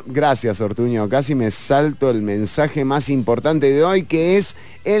vamos con... Gracias, Ortuño. Casi me salto el mensaje más importante de hoy, que es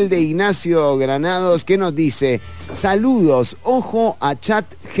el de Ignacio Granados, que nos dice: saludos, ojo a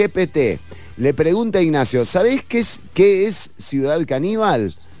ChatGPT. Le pregunta a Ignacio, ¿sabés qué es Ciudad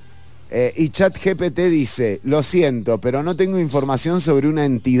Caníbal? Y ChatGPT dice, lo siento, pero no tengo información sobre una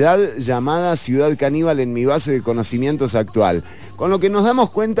entidad llamada Ciudad Caníbal en mi base de conocimientos actual. Con lo que nos damos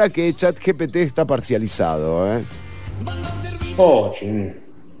cuenta que ChatGPT está parcializado, ¿eh? Oh, sí.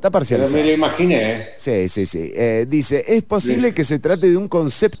 Está parcializado. Pero me lo imaginé. Sí. Dice, es posible que se trate de un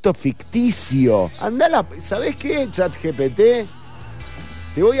concepto ficticio. Andala, ¿sabés qué, ChatGPT?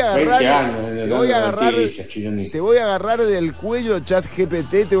 Te voy a agarrar, te voy a agarrar del cuello,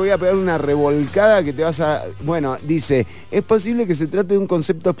 ChatGPT, te voy a pegar una revolcada que te vas a... Bueno, dice, es posible que se trate de un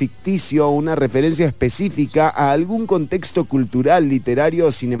concepto ficticio o una referencia específica a algún contexto cultural, literario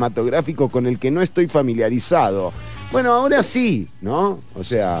o cinematográfico con el que no estoy familiarizado. Bueno, ahora sí, ¿no? O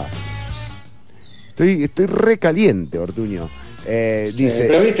sea, estoy recaliente, Ortuño. Dice...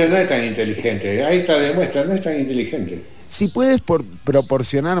 pero viste, no es tan inteligente. Ahí está, demuestra, no es tan inteligente. Si puedes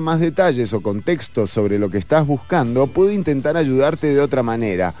proporcionar más detalles o contextos sobre lo que estás buscando, puedo intentar ayudarte de otra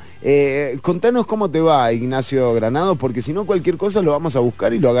manera. Contanos cómo te va, Ignacio Granado, porque si no cualquier cosa lo vamos a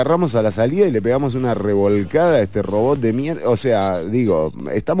buscar y lo agarramos a la salida y le pegamos una revolcada a este robot de mierda. O sea, digo,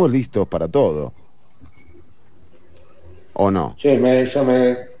 estamos listos para todo. ¿O no? Sí, me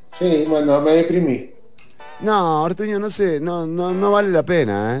deprimí. No, Ortuño, no sé, no vale la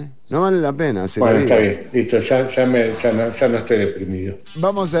pena, ¿eh? No vale la pena. Bueno, está bien, listo, ya no estoy deprimido.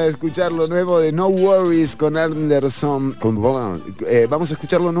 Vamos a escuchar lo nuevo de No Worries con Anderson. Vamos a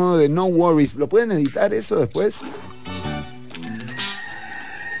escuchar lo nuevo de No Worries. ¿Lo pueden editar eso después?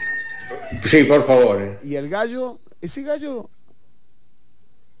 Sí, por favor. ¿Y el gallo? ¿Ese gallo?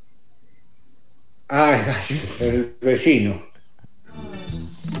 Ah, el vecino.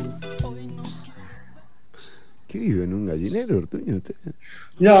 ¿Qué vive en un gallinero, Ortuño, usted?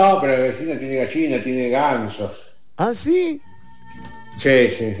 No, pero el vecino tiene gallina, tiene gansos. ¿Ah, sí? Sí.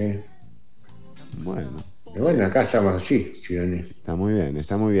 Bueno. Pero bueno, acá estamos así, Chironi. Está muy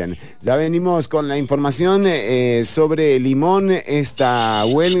bien. Ya venimos con la información sobre Limón, esta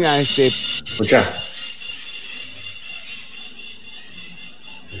huelga, Escuchá.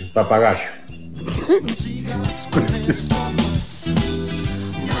 El papagayo.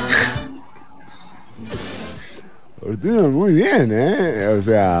 Ortuño, muy bien, ¿eh? O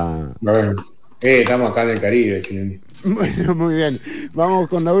sea... Bueno, estamos acá en el Caribe, Chironi. Bueno, muy bien. Vamos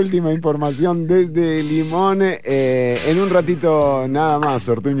con la última información desde Limón. En un ratito nada más,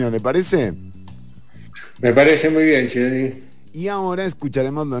 Ortuño, ¿le parece? Me parece muy bien, Chironi. Y ahora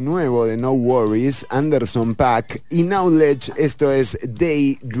escucharemos lo nuevo de No Worries, Anderson .Paak y Knowledge. Esto es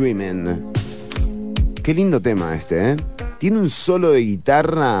Daydreamin'. Qué lindo tema este, ¿eh? Tiene un solo de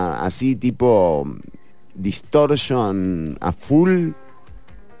guitarra así tipo distortion a full.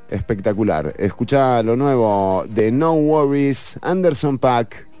 Espectacular. Escucha lo nuevo de No Worries, Anderson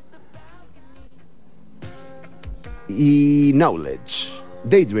 .Paak y Knowledge.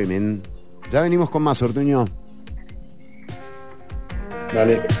 Daydreamin'. Ya venimos con más, Ortuño.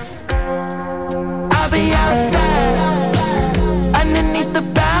 Dale. I'll be outside, underneath the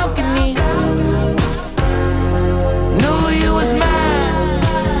balcony. Knew you was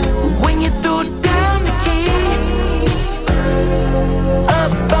mine when you threw down the key.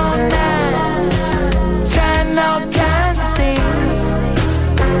 Up all night, trying all kinds of things.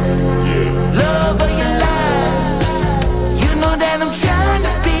 Love of your life, you know that I'm trying to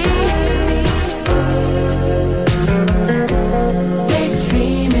be.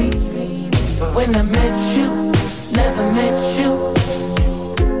 When I met you, never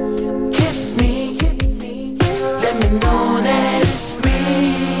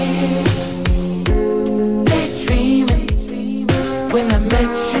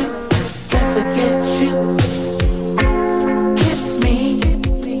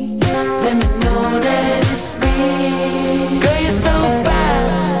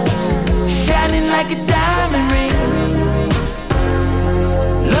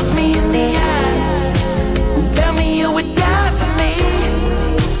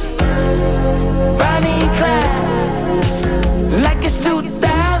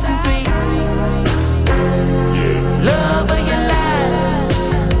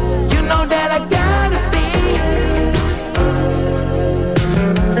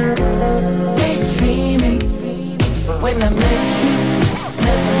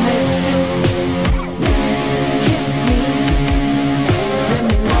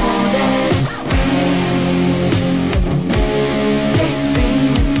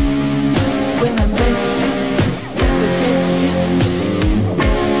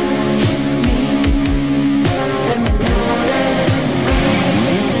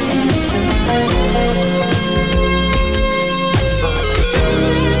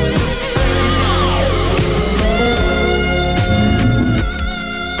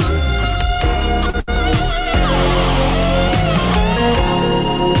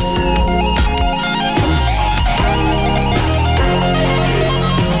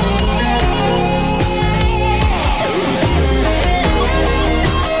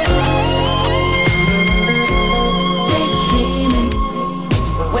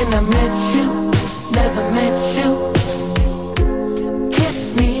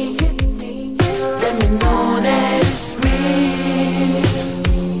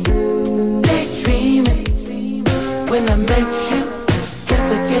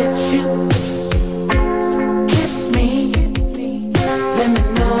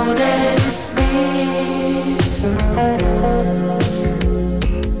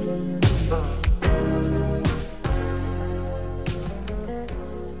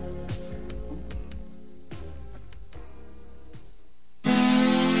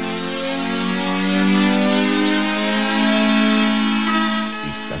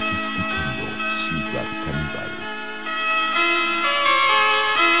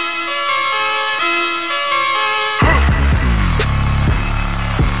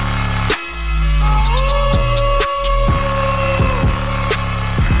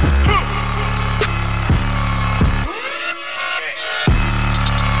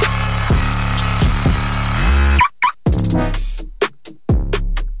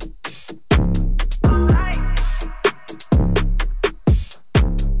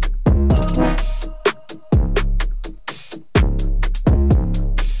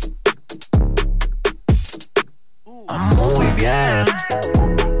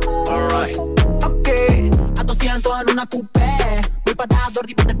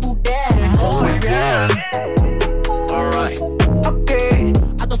puté. Muy bien. Alright. Ok.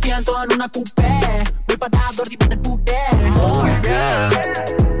 A 200 en una coupé. Voy parado arriba del puté. Muy bien.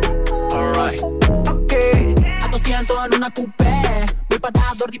 Alright. Ok. A 200 en una coupé. Voy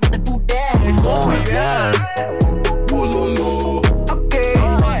parado arriba del puté. Muy bien. Ok.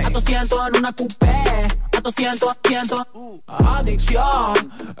 A 200 en una coupé. A 200, 100.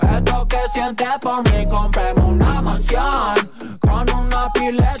 Adicción. Esto que sientes por mí. Compremos una mansión. Con una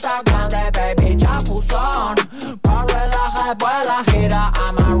pileta grande, baby, chapuzón. Pa' relajar después la gira,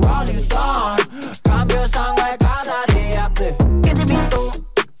 I'm a Rolling Stone. Cambio de sangre cada día. ¿Quién te invitó?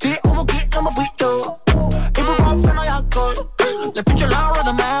 Sí, hubo que no me fui yo. Ibuprofeno y alcohol. Le pincho la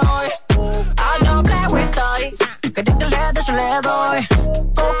rueda, me voy. I don't play with toys. Que te le des, yo le doy.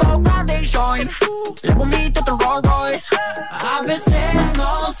 Coco grande y join. Le vomito tu Rolls Royce. A veces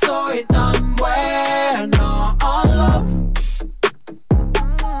no soy tan bueno on love.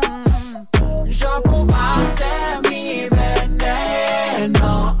 Ya probaste mi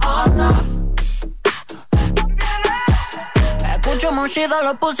veneno, oh no. Escucho muchida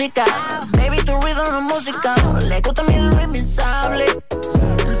la música. Baby, tu ritmo no música. Le gusta mi ritmo insable.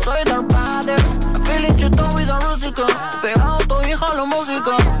 Soy their father. Feeling chuto with the rústico. Pegado tu hija a la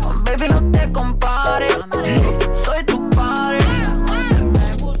música. Baby, no te compares. Soy tu padre.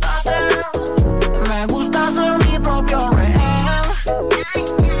 Me gusta ser mi propio rehén.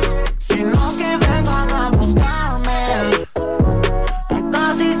 Sino que vengan a buscarme.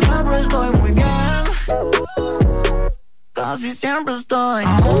 Casi siempre estoy muy bien. Casi siempre estoy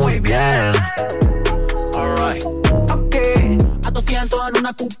muy bien. Alright. Ok. A 200 en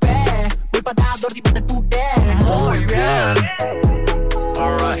una coupé. Voy parado arriba del puté. Muy bien.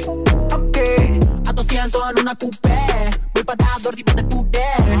 Alright. Ok. A 200 en una coupé. Voy parado arriba del puté.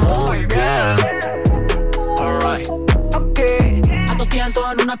 Muy bien. Alright. Ok. A 200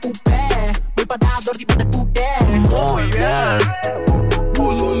 en una coupé. Voy parado arriba del puté. Muy bien.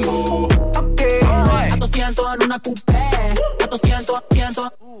 Ok. A 200 en una coupé. A 200, 100.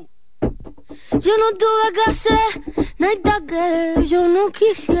 Yo no tuve que hacer nada que yo no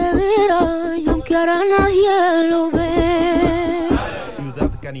quisiera, y aunque ahora nadie lo ve.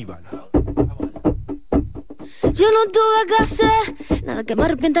 Ciudad Caníbal. Yo no tuve que hacer nada que me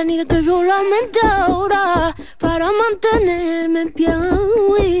arrepienta ni de que yo lamente ahora para mantenerme en pie.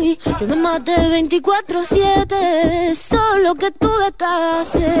 Uy, yo me maté 24/7, solo que tuve que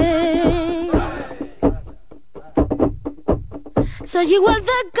hacer. Soy igual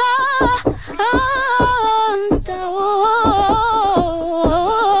de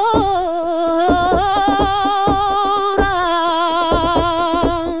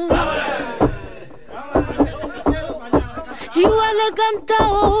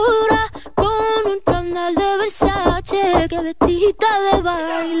cantadora, con un chándal de Versace, que vestidita de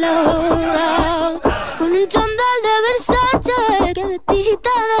bailadora. Con un chándal de Versace, que vestidita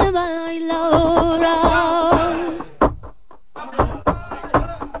de bailadora.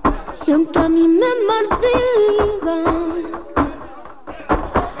 Y aunque a mí me martigan,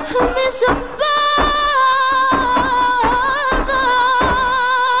 a mí se paga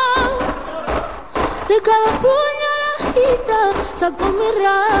de cada puñalajita, saco mi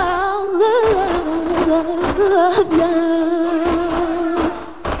rabia.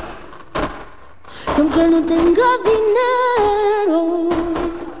 Y aunque no tenga dinero,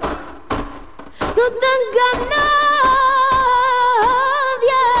 no tenga nadie,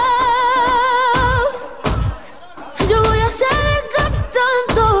 yo voy a seguir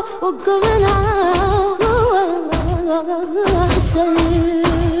cantando porque me nace.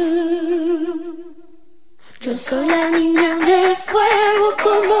 Yo soy la niña de fuego,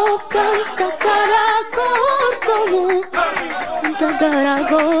 como canta caracol, como canta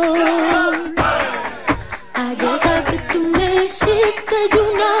caracol. Ay, esa que tú me hiciste y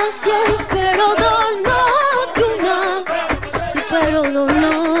una sí, pero dos no, y una sí, pero dos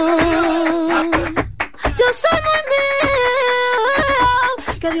no. Yo soy muy mía,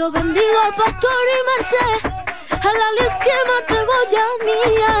 que Dios bendiga al pastor y Merced, a la víctima tengo ya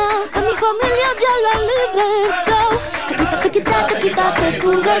mía, a mi familia ya la libertad. Quítate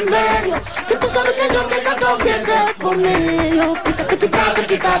tú del medio, que tú sabes que yo te canto siempre por medio.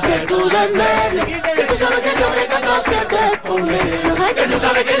 Quítate tú del medio, que tú sabes que yo te canto siempre por medio. Que tú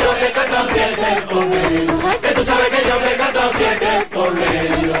sabes que yo te canto siempre por medio. Que tú sabes que yo te canto siempre por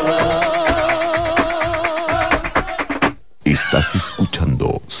medio. Estás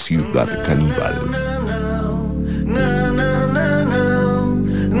escuchando Ciudad Caníbal.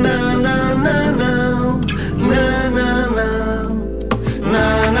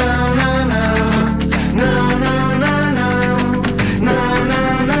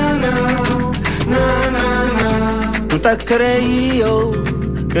 te has creído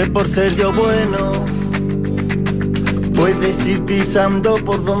que por ser yo bueno puedes ir pisando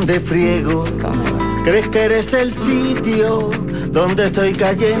por donde friego? ¿Crees que eres el sitio donde estoy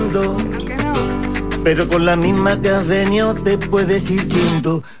cayendo? Pero con la misma que has venido te puedes ir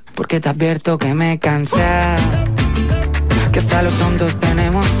yendo. Porque te advierto que me cansé, que hasta los tontos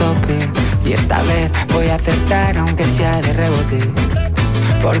tenemos tope. Y esta vez voy a acertar aunque sea de rebote.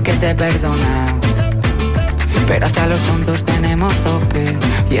 Porque te he perdonado, pero hasta los tontos tenemos tope.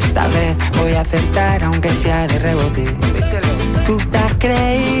 Y esta vez voy a acertar aunque sea de rebote. Tú te has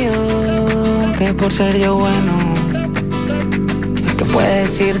creído que por ser yo bueno que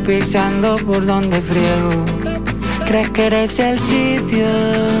puedes ir pisando por donde friego. ¿Crees que eres el sitio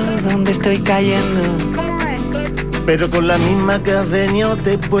donde estoy cayendo? Pero con la misma que has venido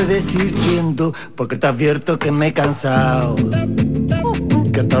te puedes ir yendo. Porque te advierto que me he cansado,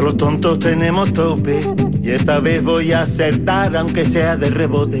 que hasta los tontos tenemos tope. Y esta vez voy a acertar aunque sea de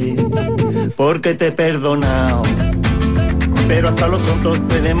rebote. Porque te he perdonado, pero hasta los tontos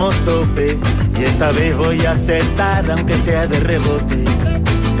tenemos tope. Y esta vez voy a acertar aunque sea de rebote.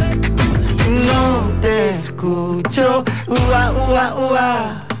 No te escucho, ua, ua,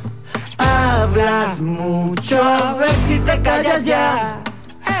 ua. Hablas mucho, a ver si te callas ya.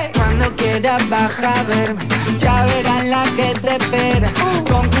 Cuando quieras baja a verme, ya verás la que te espera.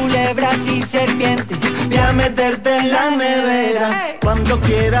 Con culebras y serpientes, voy a meterte en la nevera. Cuando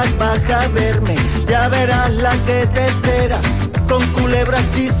quieras baja a verme, ya verás la que te espera. Con culebras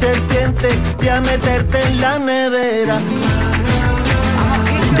y serpientes, voy a meterte en la nevera.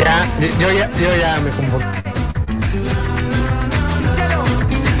 Yo ya me convoco.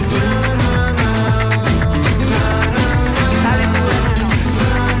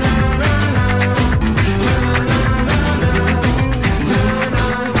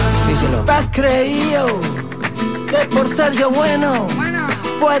 ¿Te has creído que por ser yo bueno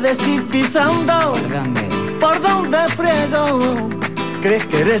puedes ir pisando por donde friego? ¿Crees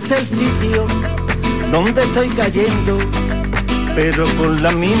que eres el sitio donde estoy cayendo? Pero con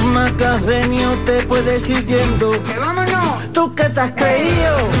la misma que has venido te puedes ir yendo. ¡Que vámonos! ¿Tú qué te has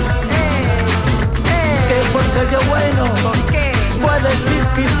creído? Que por ser yo bueno puedes ir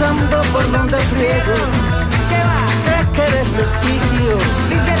pisando por donde friego. ¿Crees que eres el sitio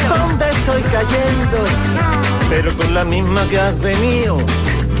donde estoy cayendo? Pero con la misma que has venido,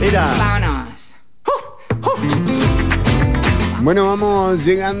 mira. Vámonos. Bueno, vamos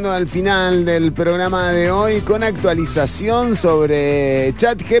llegando al final del programa de hoy con actualización sobre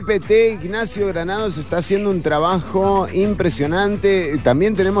ChatGPT. Ignacio Granados está haciendo un trabajo impresionante.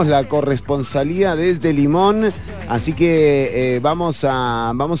 También tenemos la corresponsalía desde Limón, así que vamos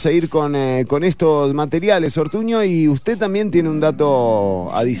a ir con estos materiales, Ortuño, y usted también tiene un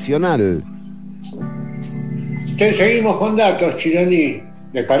dato adicional. Seguimos con datos, Chironi.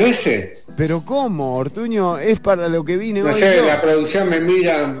 ¿Le parece? ¿Pero cómo, Ortuño? Es para lo que vine hoy. No sé, la producción me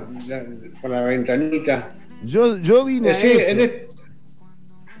mira por la ventanita. Yo vine a eso.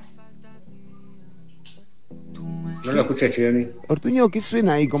 No lo escuché, Chironi. Ortuño, ¿qué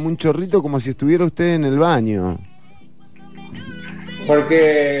suena ahí? Como un chorrito, como si estuviera usted en el baño.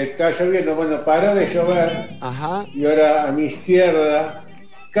 Porque está lloviendo, bueno, paró de llover. Ajá. Y ahora a mi izquierda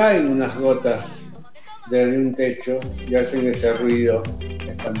caen unas gotas desde un techo y hacen ese ruido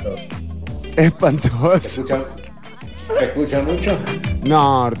espantoso. Espantoso. ¿Se escucha mucho?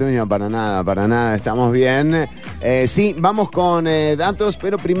 No, Ortuño, para nada, estamos bien. Sí, vamos con datos,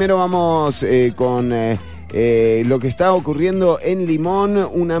 pero primero vamos con lo que está ocurriendo en Limón,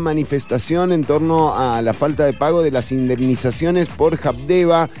 una manifestación en torno a la falta de pago de las indemnizaciones por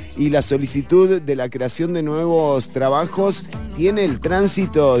Habdeba y la solicitud de la creación de nuevos trabajos. Tiene el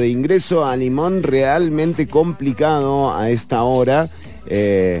tránsito de ingreso a Limón realmente complicado a esta hora.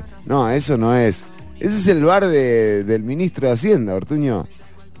 No, eso no es. Ese es el bar del ministro de Hacienda, Ortuño.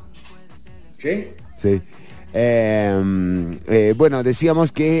 ¿Sí? Sí. Bueno,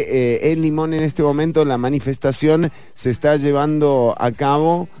 decíamos que en Limón en este momento la manifestación se está llevando a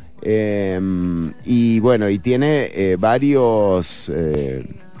cabo y bueno, y tiene varias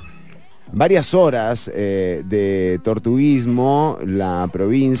horas de tortuguismo la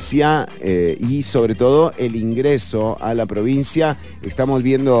provincia y sobre todo el ingreso a la provincia. Estamos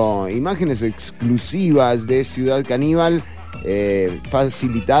viendo imágenes exclusivas de Ciudad Caníbal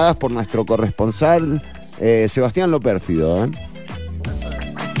facilitadas por nuestro corresponsal Sebastián Lopérfido.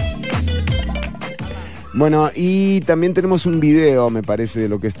 Bueno, y también tenemos un video, me parece, de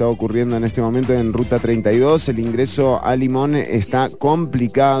lo que está ocurriendo en este momento en Ruta 32. El ingreso a Limón está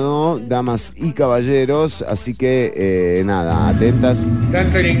complicado, damas y caballeros, así que nada, atentas.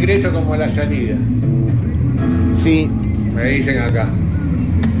 Tanto el ingreso como la salida. Sí. Me dicen acá.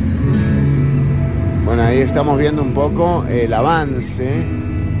 Bueno, ahí estamos viendo un poco el avance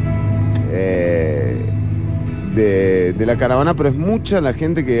de la caravana, pero es mucha la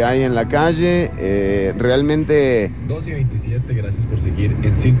gente que hay en la calle. Realmente... 12:27, gracias por seguir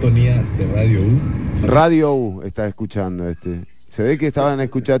en sintonía de Radio U. Radio U está escuchando Se ve que estaban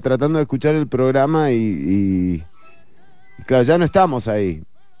tratando de escuchar el programa y claro, ya no estamos ahí.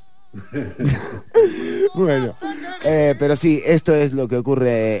 Bueno, pero sí, esto es lo que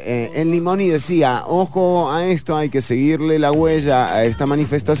ocurre en Limón y decía, ojo a esto, hay que seguirle la huella a esta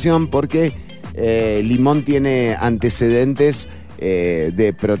manifestación porque Limón tiene antecedentes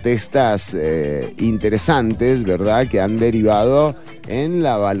de protestas interesantes, ¿verdad? Que han derivado en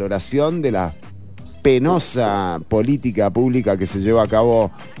la valoración de la penosa política pública que se lleva a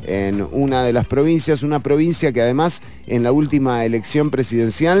cabo en una de las provincias, una provincia que además en la última elección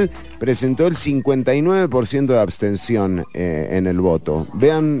presidencial presentó el 59% de abstención en el voto.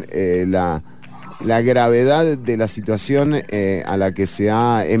 Vean la gravedad de la situación a la que se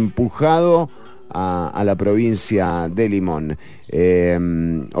ha empujado a la provincia de Limón.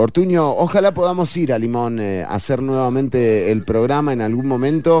 Ortuño, ojalá podamos ir a Limón a hacer nuevamente el programa en algún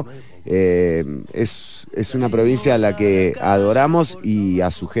momento. Es una provincia a la que adoramos y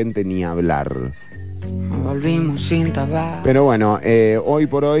a su gente ni hablar. Volvimos sin tabaco. Pero bueno, hoy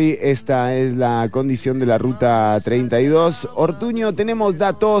por hoy esta es la condición de la ruta 32. Ortuño, tenemos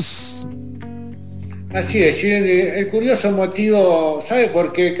datos. Así es, el curioso motivo, ¿sabe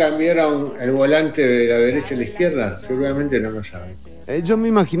por qué cambiaron el volante de la derecha a la izquierda? Seguramente no lo saben. Yo me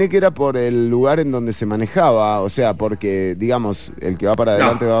imaginé que era por el lugar en donde se manejaba, o sea, porque, digamos, el que va para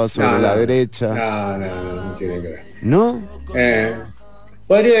adelante va sobre la derecha. No tiene que ver. ¿No?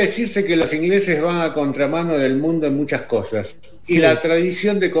 Podría decirse que los ingleses van a contramano del mundo en muchas cosas, y la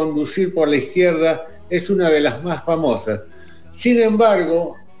tradición de conducir por la izquierda es una de las más famosas. Sin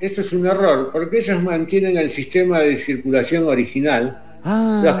embargo, eso es un error, porque ellos mantienen el sistema de circulación original.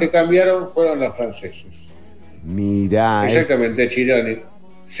 Los que cambiaron fueron los franceses. Mirá. Exactamente, Chironi.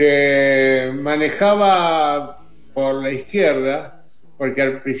 Se manejaba por la izquierda porque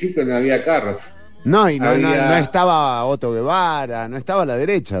al principio no había carros. No, y no estaba Otto Guevara, no estaba a la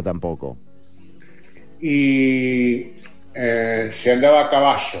derecha tampoco. Y se andaba a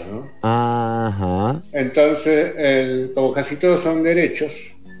caballo, ¿no? Ajá. Entonces, como casi todos son derechos,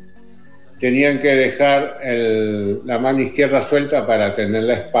 tenían que dejar la mano izquierda suelta para tener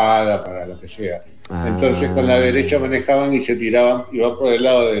la espada, para lo que sea. Entonces con la derecha manejaban y se tiraban, iban por el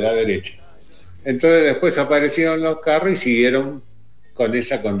lado de la derecha. Entonces después aparecieron los carros y siguieron con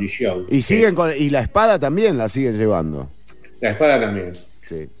esa condición. Y siguen y la espada también la siguen llevando. La espada también.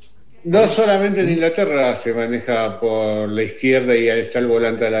 Sí. No solamente en Inglaterra se maneja por la izquierda y ahí está el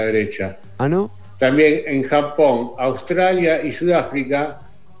volante a la derecha. ¿Ah, no? También en Japón, Australia y Sudáfrica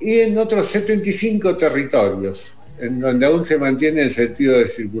y en otros 75 territorios, en donde aún se mantiene el sentido de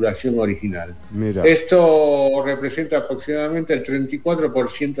circulación original. Mira. Esto representa aproximadamente el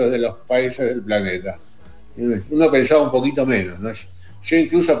 34% de los países del planeta. Uno pensaba un poquito menos, ¿no? Yo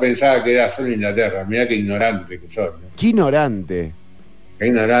incluso pensaba que era solo Inglaterra. Mirá qué ignorante que soy, ¿no? ¡Qué ignorante! Qué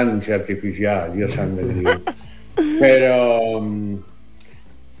ignorancia artificial, Dios santo. Pero...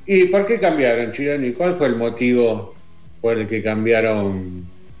 ¿y por qué cambiaron, Chironi? ¿Cuál fue el motivo por el que cambiaron?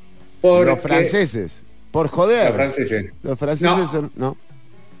 Los franceses. Por joder. Los franceses no.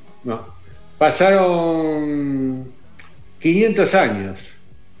 No. Pasaron 500 años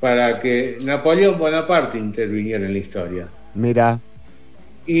para que Napoleón Bonaparte interviniera en la historia. Mira.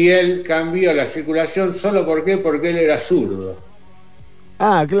 Y él cambió la circulación solo porque él era zurdo.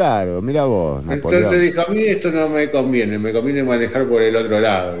 Ah, claro, mira vos, Napoleón. Entonces dijo, a mí esto no me conviene manejar por el otro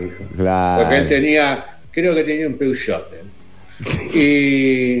lado, dijo. Claro. Porque él creo que tenía un Peugeot.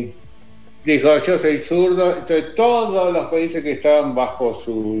 Y dijo, yo soy zurdo. Entonces todos los países que estaban bajo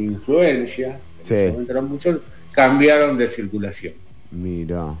su influencia, eran muchos, cambiaron de circulación.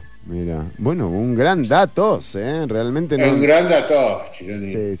 Mira. Bueno, un gran datos, realmente no. Un gran datos,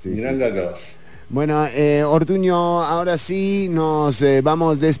 Chironi. Sí, gran datos. Bueno, Ortuño, ahora sí nos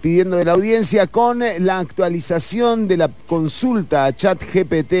vamos despidiendo de la audiencia con la actualización de la consulta a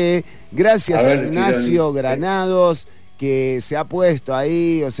ChatGPT. Gracias a Ignacio Granados, que se ha puesto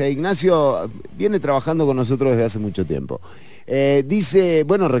ahí. O sea, Ignacio viene trabajando con nosotros desde hace mucho tiempo. Dice,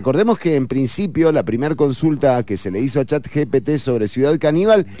 bueno, recordemos que en principio la primera consulta que se le hizo a ChatGPT sobre Ciudad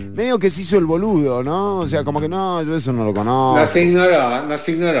Caníbal, medio que se hizo el boludo, ¿no? O sea, como que no, yo eso no lo conozco. Nos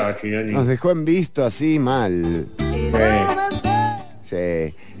ignoró, Chironi. Nos dejó en visto así mal.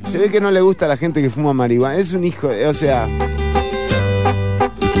 Sí. Se ve que no le gusta a la gente que fuma marihuana. Es un hijo, o sea...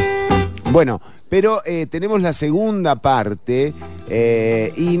 Bueno, Pero tenemos la segunda parte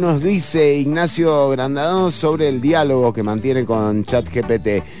y nos dice Ignacio Grandadón sobre el diálogo que mantiene con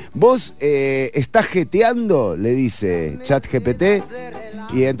ChatGPT. ¿Vos estás jeteando? Le dice ChatGPT.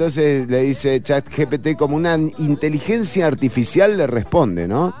 Y entonces le dice ChatGPT, como una inteligencia artificial le responde,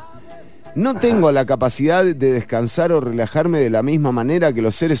 ¿no? No tengo la capacidad de descansar o relajarme de la misma manera que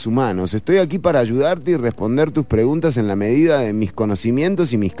los seres humanos. Estoy aquí para ayudarte y responder tus preguntas en la medida de mis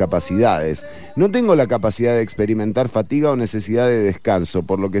conocimientos y mis capacidades. No tengo la capacidad de experimentar fatiga o necesidad de descanso,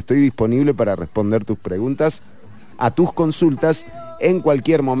 por lo que estoy disponible para responder tus preguntas a tus consultas en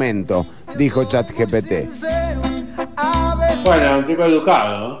cualquier momento, dijo ChatGPT. Bueno, un tipo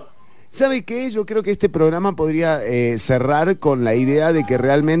educado, ¿no? ¿Sabe qué? Yo creo que este programa podría cerrar con la idea de que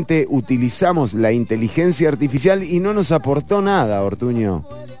realmente utilizamos la inteligencia artificial y no nos aportó nada, Ortuño.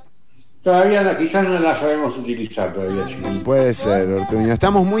 Todavía no, quizás no la sabemos utilizar todavía, Chino. Puede ser, Ortuño.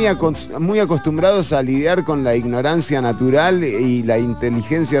 Estamos muy acostumbrados a lidiar con la ignorancia natural y la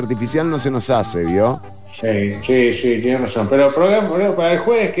inteligencia artificial no se nos hace, ¿vio? Sí, tienes razón. Pero para el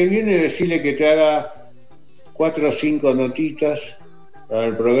jueves que viene decirle que te haga 4 o 5 notitas para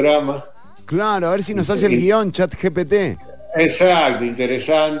el programa. Claro, a ver si nos hace el guión ChatGPT. Exacto,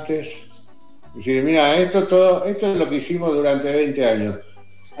 interesantes. Decir, mira, esto es lo que hicimos durante 20 años.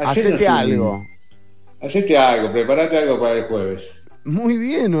 Hacete algo. Hacete algo, prepárate algo para el jueves. Muy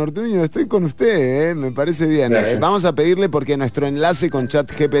bien, Ortuño, estoy con usted, me parece bien. Vamos a pedirle, porque nuestro enlace con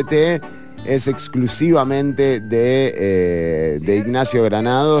ChatGPT es exclusivamente de Ignacio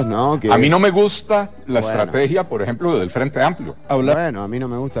Granados, ¿no? A mí no me gusta la estrategia, por ejemplo, del Frente Amplio. Bueno, a mí no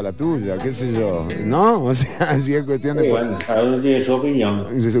me gusta la tuya, qué sé yo, ¿no? O sea, así es cuestión de... Bueno, cada uno tiene su opinión.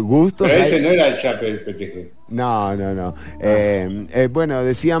 Gustos. Pero ese no era el chape del PTG. No. Bueno,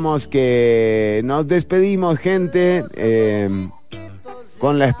 decíamos que nos despedimos, gente,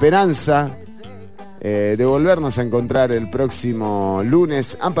 con la esperanza de volvernos a encontrar el próximo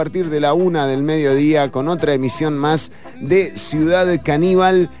lunes a partir de la 1 del mediodía con otra emisión más de Ciudad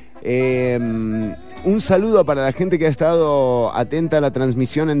Caníbal. Un saludo para la gente que ha estado atenta a la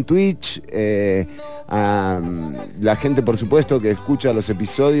transmisión en Twitch, a la gente, por supuesto, que escucha los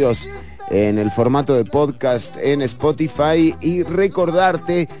episodios en el formato de podcast en Spotify, y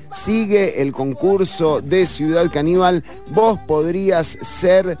recordarte, sigue el concurso de Ciudad Caníbal. Vos podrías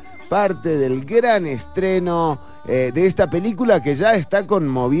ser parte del gran estreno de esta película que ya está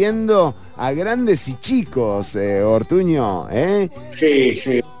conmoviendo a grandes y chicos, Ortuño, ¿eh?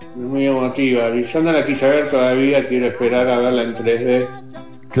 Sí, muy emotiva. Yo no la quise ver todavía, quiero esperar a verla en 3D.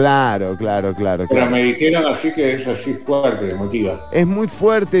 Claro. Pero me dijeron así que es así fuerte, emotiva. Es muy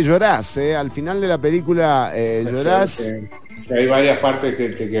fuerte, llorás, al final de la película llorás. Que hay varias partes que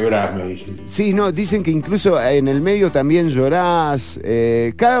te quebrás, me dicen. Sí, no, dicen que incluso en el medio también llorás.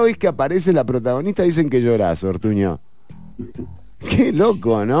 Cada vez que aparece la protagonista dicen que llorás, Ortuño. Qué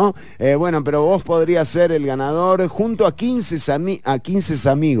loco, ¿no? Bueno, pero vos podrías ser el ganador junto a 15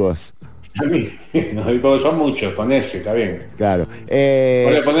 amigos. A mí, no, son muchos, con ese, está bien. Claro. Vos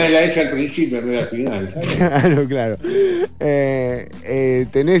le ponés la S al principio en vez del final, ¿sabes? Claro.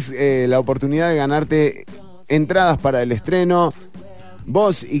 Tenés la oportunidad de ganarte entradas para el estreno,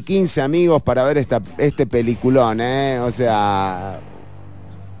 vos y 15 amigos para ver este peliculón, o sea...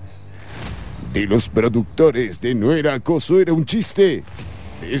 De los productores de No era acoso, era un chiste.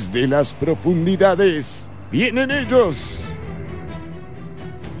 Desde las profundidades vienen ellos.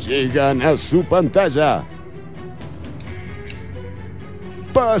 Llegan a su pantalla.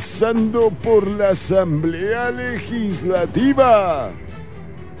 Pasando por la Asamblea Legislativa.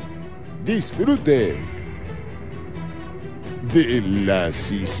 Disfrute de La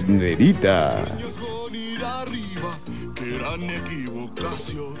Cisnerita.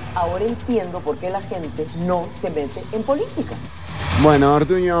 Ahora entiendo por qué la gente no se mete en política. Bueno,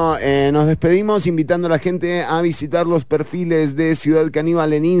 Ortuño, nos despedimos invitando a la gente a visitar los perfiles de Ciudad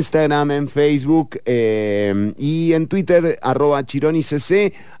Caníbal en Instagram, en Facebook y en Twitter,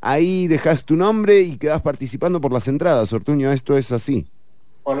 @chironicc. Ahí dejas tu nombre y quedás participando por las entradas, Ortuño, esto es así.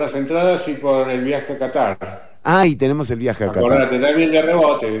 Por las entradas y por el viaje a Qatar. Y tenemos el viaje a Qatar. Acordate, también de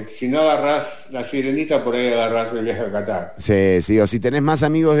rebote. Si no agarrás la sirenita, por ahí agarrás el viaje a Qatar. Sí, o si tenés más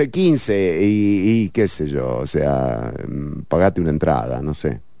amigos de 15 y qué sé yo, o sea, pagate una entrada, no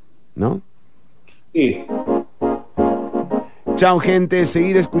sé, ¿no? Sí. Chao, gente,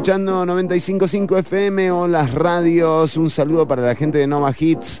 seguir escuchando 95.5 FM o las radios. Un saludo para la gente de Nova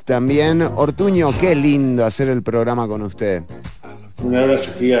Hits también. Ortuño, qué lindo hacer el programa con usted. Un abrazo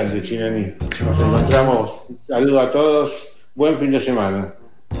gigante, Chinani. Nos encontramos. Saludos a todos. Buen fin de semana.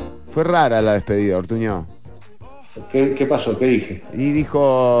 Fue rara la despedida, Ortuño. ¿Qué pasó? ¿Qué dije? Y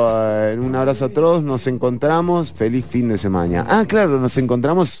dijo, un abrazo a todos, nos encontramos, feliz fin de semana. Ah, claro, nos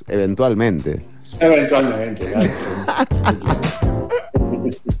encontramos eventualmente. Eventualmente, claro.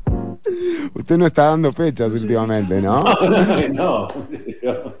 Usted no está dando fechas últimamente, ¿no? No.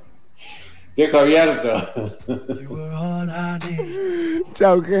 Dejo abierto.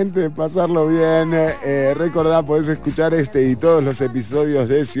 Chao, gente, pasarlo bien. Recordá, podés escuchar este y todos los episodios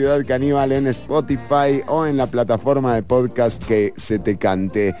de Ciudad Caníbal en Spotify o en la plataforma de podcast que se te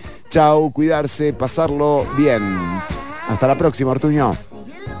cante. Chao, cuidarse, pasarlo bien. Hasta la próxima, Ortuño.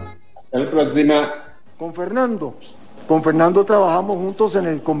 Hasta la próxima. Con Fernando trabajamos juntos en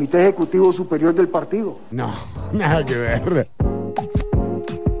el Comité Ejecutivo Superior del partido. No, nada que ver.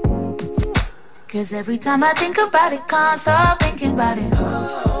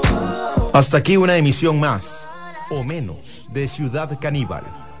 Hasta aquí una emisión más, o menos, de Ciudad Caníbal.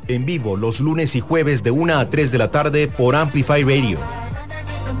 En vivo los lunes y jueves de 1 a 3 de la tarde por Amplify Radio.